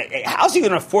second, how's he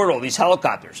going to afford all these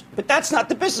helicopters? But that's not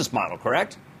the business model,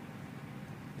 correct?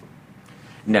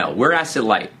 No, we're asset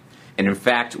light. And in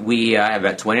fact, we have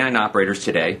about 29 operators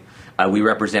today. We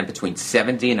represent between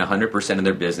 70 and 100% of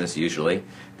their business usually.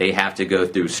 They have to go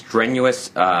through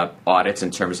strenuous audits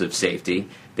in terms of safety.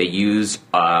 They use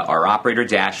our operator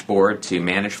dashboard to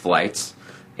manage flights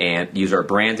and use our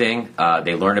branding.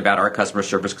 They learn about our customer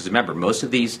service because remember, a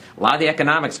lot of the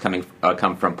economics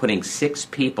come from putting 6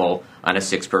 people on a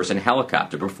 6-person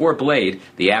helicopter. Before Blade,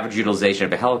 the average utilization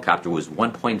of a helicopter was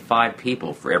 1.5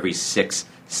 people for every 6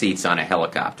 seats on a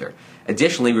helicopter.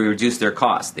 Additionally, we reduce their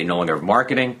costs. They no longer have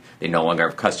marketing. They no longer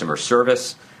have customer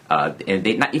service.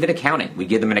 And not even accounting. We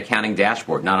give them an accounting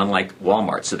dashboard, not unlike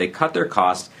Walmart. So they cut their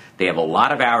costs. They have a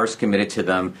lot of hours committed to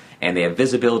them, and they have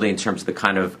visibility in terms of the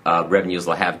kind of revenues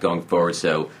they'll have going forward.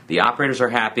 So the operators are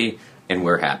happy, and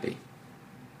we're happy.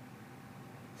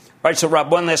 All right, so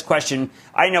Rob, one last question.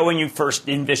 I know when you first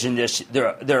envisioned this,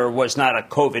 there was not a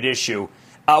COVID issue.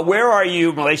 Where are you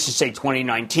in relation to, say,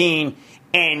 2019?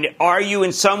 And are you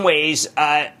in some ways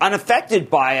unaffected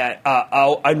by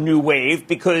a new wave?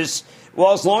 Because,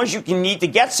 well, as long as you can need to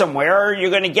get somewhere, you're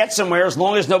going to get somewhere as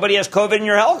long as nobody has COVID in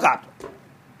your helicopter.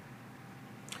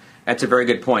 That's a very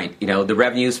good point. You know, the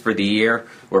revenues for the year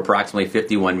were approximately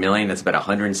 $51 million. That's about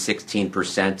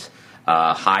 116%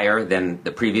 higher than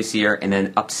the previous year, and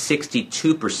then up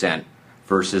 62%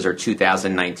 versus our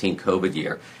 2019 COVID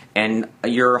year. And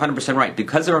you're 100% right.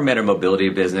 Because of our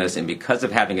MediMobility business and because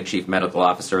of having a chief medical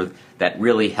officer, that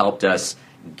really helped us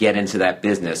get into that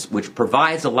business, which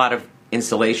provides a lot of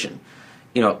insulation.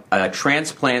 You know,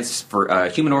 transplants for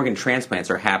human organ transplants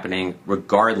are happening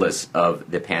regardless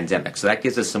of the pandemic. So that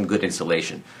gives us some good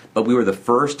insulation. But we were the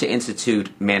first to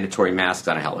institute mandatory masks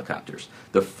on helicopters,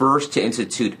 the first to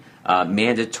institute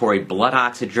mandatory blood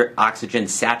oxygen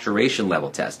saturation level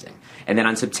testing. And then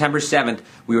on September 7th,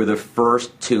 we were the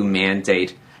first to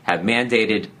have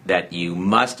mandated that you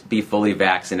must be fully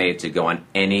vaccinated to go on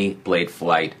any Blade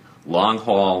flight, long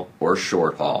haul or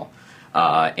short haul.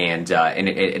 In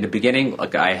the beginning,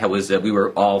 like we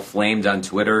were all flamed on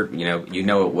Twitter. You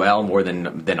know it well, more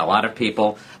than a lot of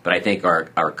people. But I think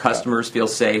our customers feel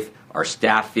safe, our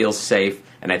staff feels safe,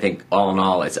 and I think all in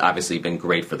all, it's obviously been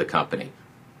great for the company.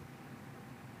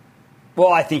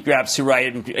 Well, I think you're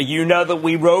absolutely right. You know that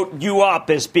we wrote you up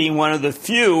as being one of the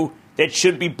few that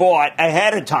should be bought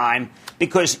ahead of time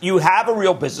because you have a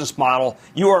real business model,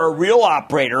 you are a real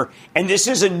operator, and this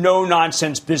is a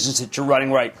no-nonsense business that you're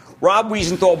running right. Rob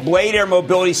Wiesenthal, Blade Air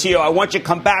Mobility CEO, I want you to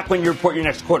come back when you report your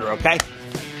next quarter, okay?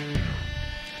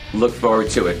 Look forward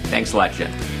to it. Thanks a lot,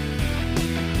 Jim.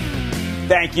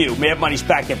 Thank you. Mad Money's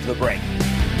back after the break.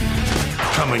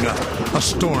 Coming up, a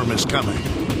storm is coming.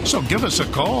 So give us a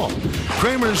call.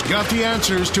 Cramer's got the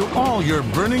answers to all your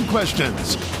burning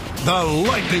questions. The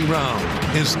lightning round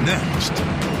is next.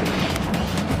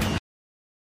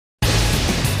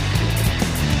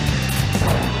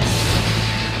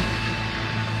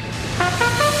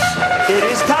 It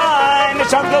is time. It's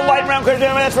time for the lightning round.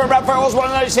 That's where Brad Farrell's one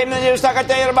of the same thing. Stock I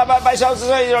tell you about myself.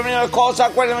 Call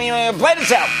stock. Play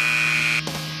this out.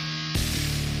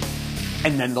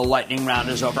 And then the lightning round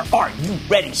is over. Are you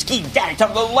ready? Ski Daddy, time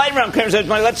for the lightning round.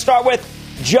 Let's start with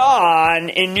John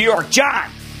in New York.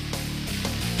 John.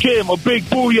 Jim, a big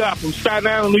booyah from Staten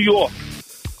Island, New York.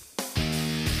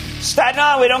 Staten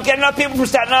Island. We don't get enough people from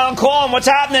Staten Island calling. What's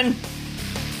happening?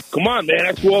 Come on, man.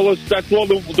 That's all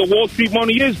the Wall Street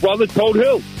money is, brother. Toad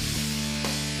Hill.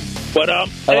 But I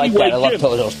like anyway, that. I love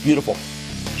Toad Hill. It's beautiful.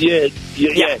 Yeah.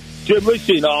 Jim,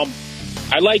 listen.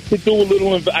 I like to do a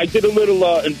little. I did a little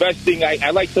investing.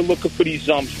 I like to look for these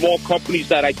small companies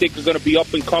that I think are going to be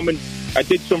up and coming. I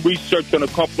did some research on a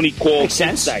company called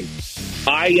Insight,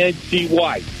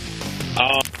 INCY.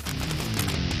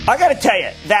 I got to tell you,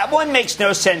 that one makes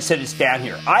no sense that it's down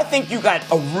here. I think you got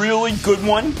a really good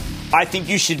one. I think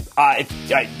you should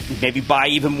maybe buy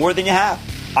even more than you have.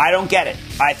 I don't get it.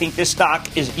 I think this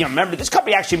stock is, remember, this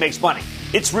company actually makes money.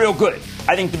 It's real good.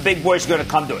 I think the big boys are going to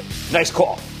come to it. Nice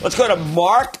call. Let's go to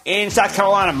Mark in South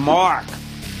Carolina. Mark.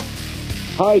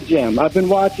 Hi, Jim. I've been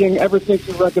watching ever since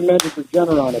you recommended for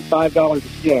Generon at $5 a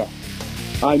share.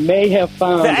 I may have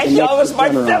found that was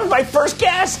my first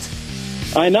guest.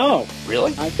 I know.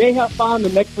 Really? I may have found the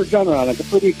next for Generon. I'm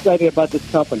pretty excited about this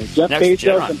company. Jeff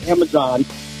Bezos and Amazon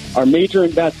are major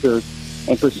investors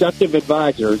and Perceptive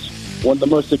Advisors, one of the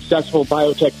most successful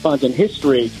biotech funds in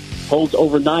history, holds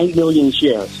over 9 million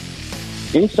shares.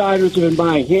 Insiders have been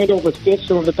buying hand over fist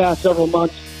over the past several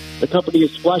months. The company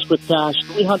is flush with cash,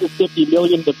 $350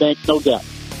 million in the bank, no debt.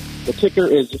 The ticker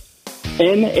is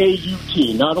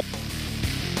NAUT.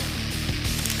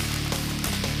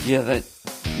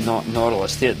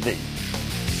 Nautilus. That's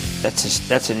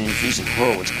an Andreessen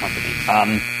Horowitz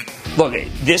company. Look,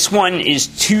 this one is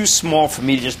too small for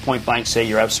me to just point blank say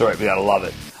you're absolutely right. We gotta love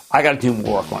it. I got to do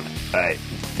more work on it.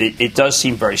 It does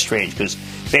seem very strange because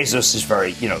Bezos is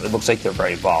very, it looks like they're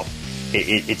very involved.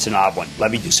 It's an odd one.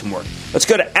 Let me do some work. Let's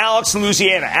go to Alex in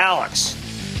Louisiana. Alex.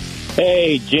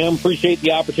 Hey, Jim. Appreciate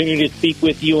the opportunity to speak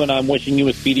with you, and I'm wishing you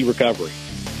a speedy recovery.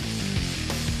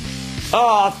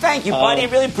 Oh, thank you, buddy. I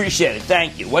really appreciate it.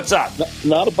 Thank you. What's up?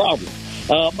 Not a problem.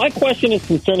 My question is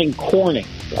concerning Corning.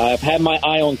 I've had my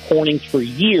eye on Corning's for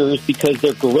years because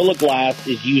their Gorilla Glass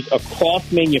is used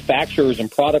across manufacturers and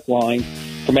product lines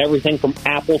from everything from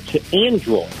Apple to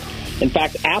Android. In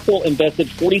fact, Apple invested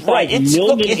 $45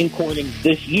 million in Corning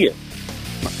this year.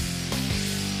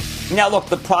 Now, look,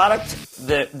 the product,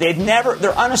 they're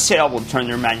unassailable in terms of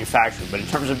their manufacturing, but in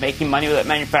terms of making money with that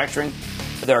manufacturing,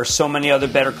 there are so many other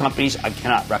better companies, I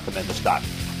cannot recommend the stock.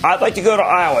 I'd like to go to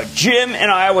Iowa. Jim in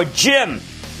Iowa. Jim.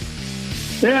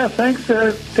 Yeah, thanks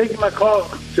for taking my call,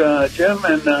 Jim,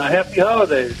 and happy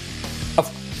holidays.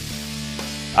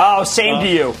 Oh, same to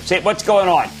you. What's going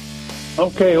on?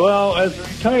 Okay, well, as a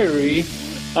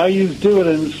retiree, I use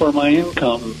dividends for my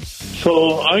income.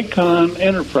 So Icon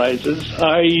Enterprises,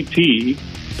 IEP,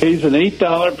 pays an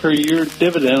 $8 per year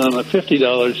dividend on a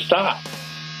 $50 stock.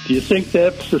 Do you think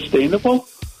that's sustainable?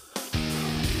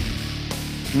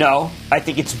 No, I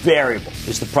think it's variable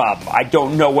is the problem. I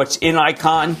don't know what's in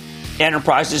Icon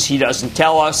Enterprises. He doesn't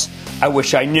tell us. I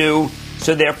wish I knew.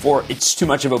 So therefore, it's too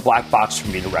much of a black box for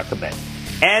me to recommend.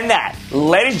 And that,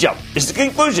 ladies and gentlemen, is the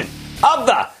conclusion of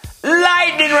the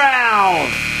Lightning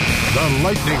Round. The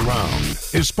Lightning Round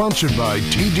is sponsored by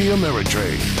TD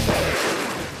Ameritrade.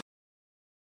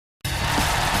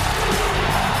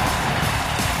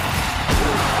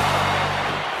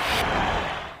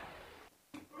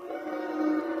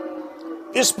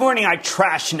 This morning, I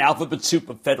trashed an alphabet soup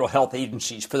of federal health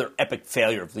agencies for their epic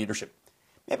failure of leadership.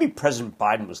 Maybe President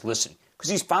Biden was listening because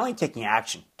he's finally taking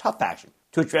action, tough action,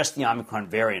 to address the Omicron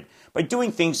variant by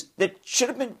doing things that he should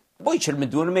have been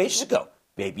doing them ages ago.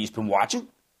 Maybe he's been watching.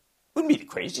 Wouldn't be the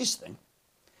craziest thing.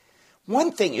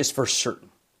 One thing is for certain.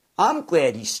 I'm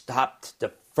glad he stopped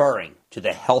deferring to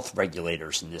the health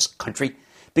regulators in this country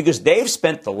because they've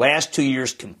spent the last 2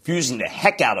 years confusing the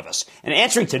heck out of us and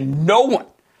answering to no one.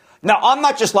 Now, I'm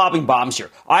not just lobbing bombs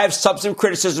here. I have substantive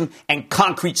criticism and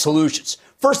concrete solutions.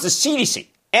 First, the CDC,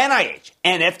 NIH,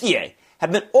 and FDA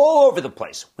have been all over the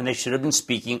place when they should have been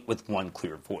speaking with one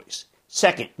clear voice.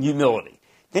 Second, humility.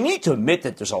 They need to admit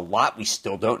that there's a lot we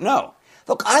still don't know.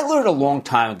 Look, I learned a long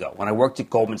time ago when I worked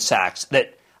at Goldman Sachs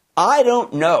that I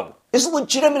don't know is a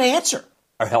legitimate answer.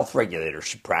 Our health regulators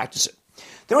should practice it.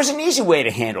 There was an easy way to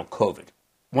handle COVID,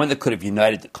 one that could have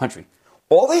united the country.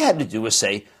 All they had to do was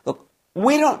say, look,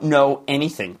 we don't know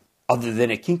anything other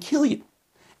than it can kill you.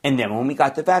 And then when we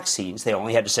got the vaccines, they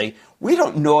only had to say, we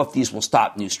don't know if these will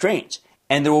stop new strains,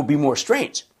 and there will be more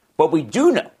strains. But we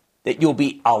do know that you'll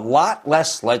be a lot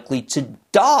less likely to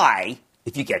die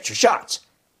if you get your shots.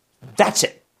 That's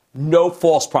it. No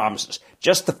false promises.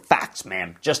 Just the facts,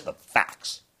 ma'am. Just the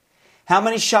facts. How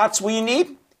many shots will you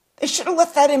need? They should have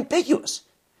left that ambiguous.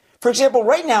 For example,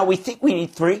 right now we think we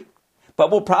need 3, but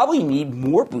we'll probably need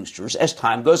more boosters as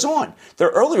time goes on. Their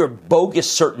earlier bogus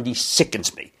certainty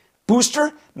sickens me.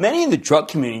 Booster? Many in the drug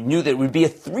community knew that it would be a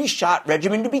 3-shot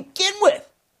regimen to begin with.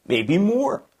 Maybe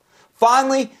more.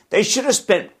 Finally, they should have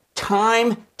spent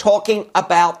time talking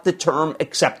about the term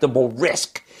acceptable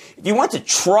risk. If you want to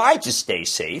try to stay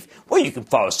safe, well, you can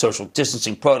follow social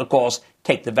distancing protocols,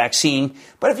 take the vaccine.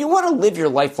 But if you want to live your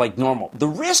life like normal, the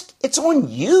risk, it's on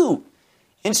you.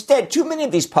 Instead, too many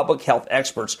of these public health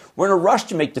experts were in a rush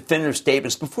to make definitive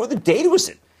statements before the data was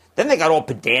in. Then they got all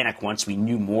pedantic once we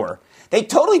knew more. They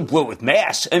totally blew it with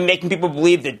masks and making people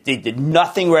believe that they did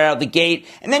nothing right out of the gate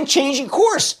and then changing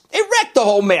course. They wrecked the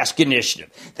whole mask initiative.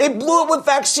 They blew it with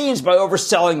vaccines by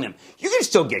overselling them. You can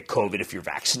still get COVID if you're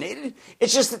vaccinated.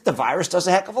 It's just that the virus does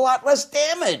a heck of a lot less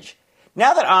damage.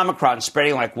 Now that Omicron is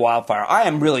spreading like wildfire, I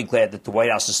am really glad that the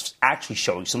White House is actually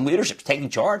showing some leadership, taking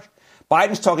charge.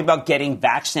 Biden's talking about getting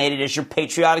vaccinated as your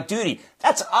patriotic duty.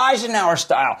 That's Eisenhower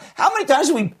style. How many times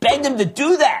have we begged him to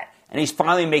do that? And he's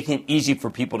finally making it easy for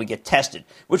people to get tested,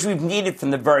 which we've needed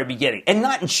from the very beginning. And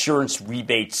not insurance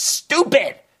rebates,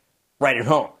 stupid, right at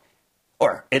home.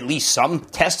 Or at least some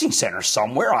testing center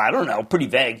somewhere, I don't know, pretty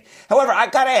vague. However, I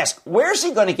got to ask, where's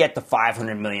he going to get the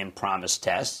 500 million promised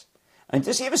tests? And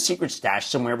does he have a secret stash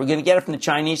somewhere? We're going to get it from the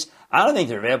Chinese? I don't think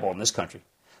they're available in this country.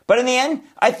 But in the end,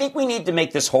 I think we need to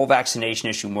make this whole vaccination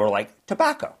issue more like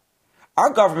tobacco.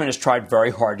 Our government has tried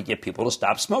very hard to get people to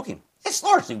stop smoking. It's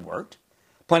largely worked.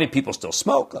 Plenty of people still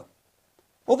smoke, though.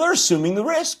 Well, they're assuming the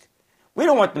risk. We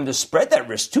don't want them to spread that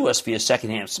risk to us via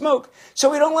secondhand smoke, so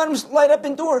we don't let them light up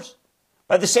indoors.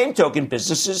 By the same token,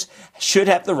 businesses should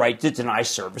have the right to deny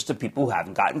service to people who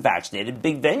haven't gotten vaccinated.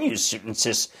 Big venues should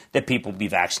insist that people be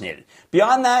vaccinated.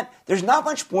 Beyond that, there's not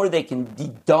much more that can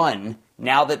be done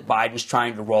now that Biden's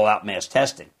trying to roll out mass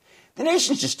testing. The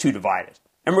nation's just too divided,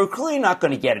 and we're clearly not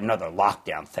going to get another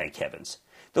lockdown, thank heavens.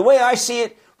 The way I see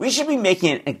it, we should be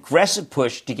making an aggressive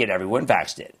push to get everyone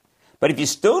vaccinated. But if you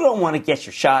still don't want to get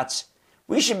your shots,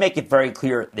 we should make it very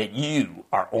clear that you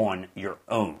are on your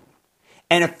own.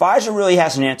 And if Pfizer really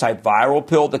has an antiviral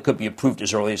pill that could be approved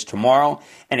as early as tomorrow,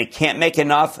 and it can't make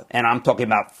enough, and I'm talking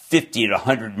about 50 to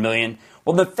 100 million,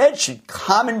 well, the Fed should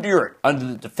commandeer it under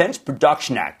the Defense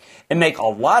Production Act and make a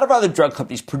lot of other drug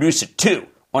companies produce it too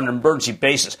on an emergency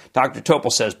basis. Dr.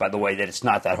 Topol says, by the way, that it's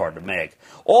not that hard to make.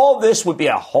 All this would be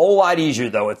a whole lot easier,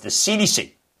 though, if the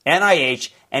CDC,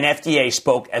 NIH, and FDA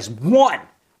spoke as one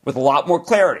with a lot more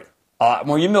clarity, a lot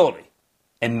more humility,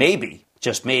 and maybe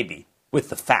just maybe, with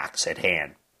the facts at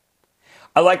hand.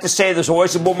 I like to say there's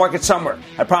always a bull market somewhere.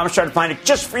 I promise to try to find it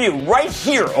just for you right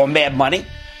here on Mad Money.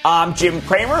 I'm Jim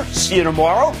Cramer. See you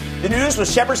tomorrow. The news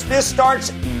with Shepard Smith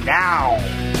starts now.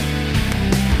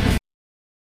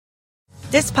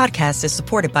 This podcast is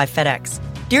supported by FedEx.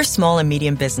 Dear small and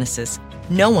medium businesses,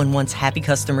 no one wants happy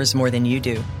customers more than you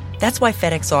do. That's why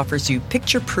FedEx offers you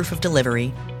picture proof of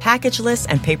delivery, packageless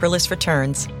and paperless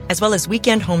returns, as well as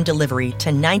weekend home delivery to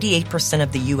 98%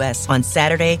 of the U.S. on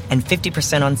Saturday and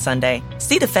 50% on Sunday.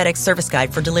 See the FedEx service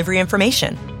guide for delivery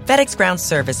information. FedEx Ground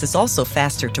service is also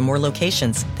faster to more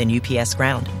locations than UPS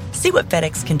Ground. See what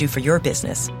FedEx can do for your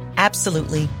business.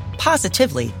 Absolutely,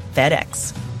 positively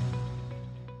FedEx.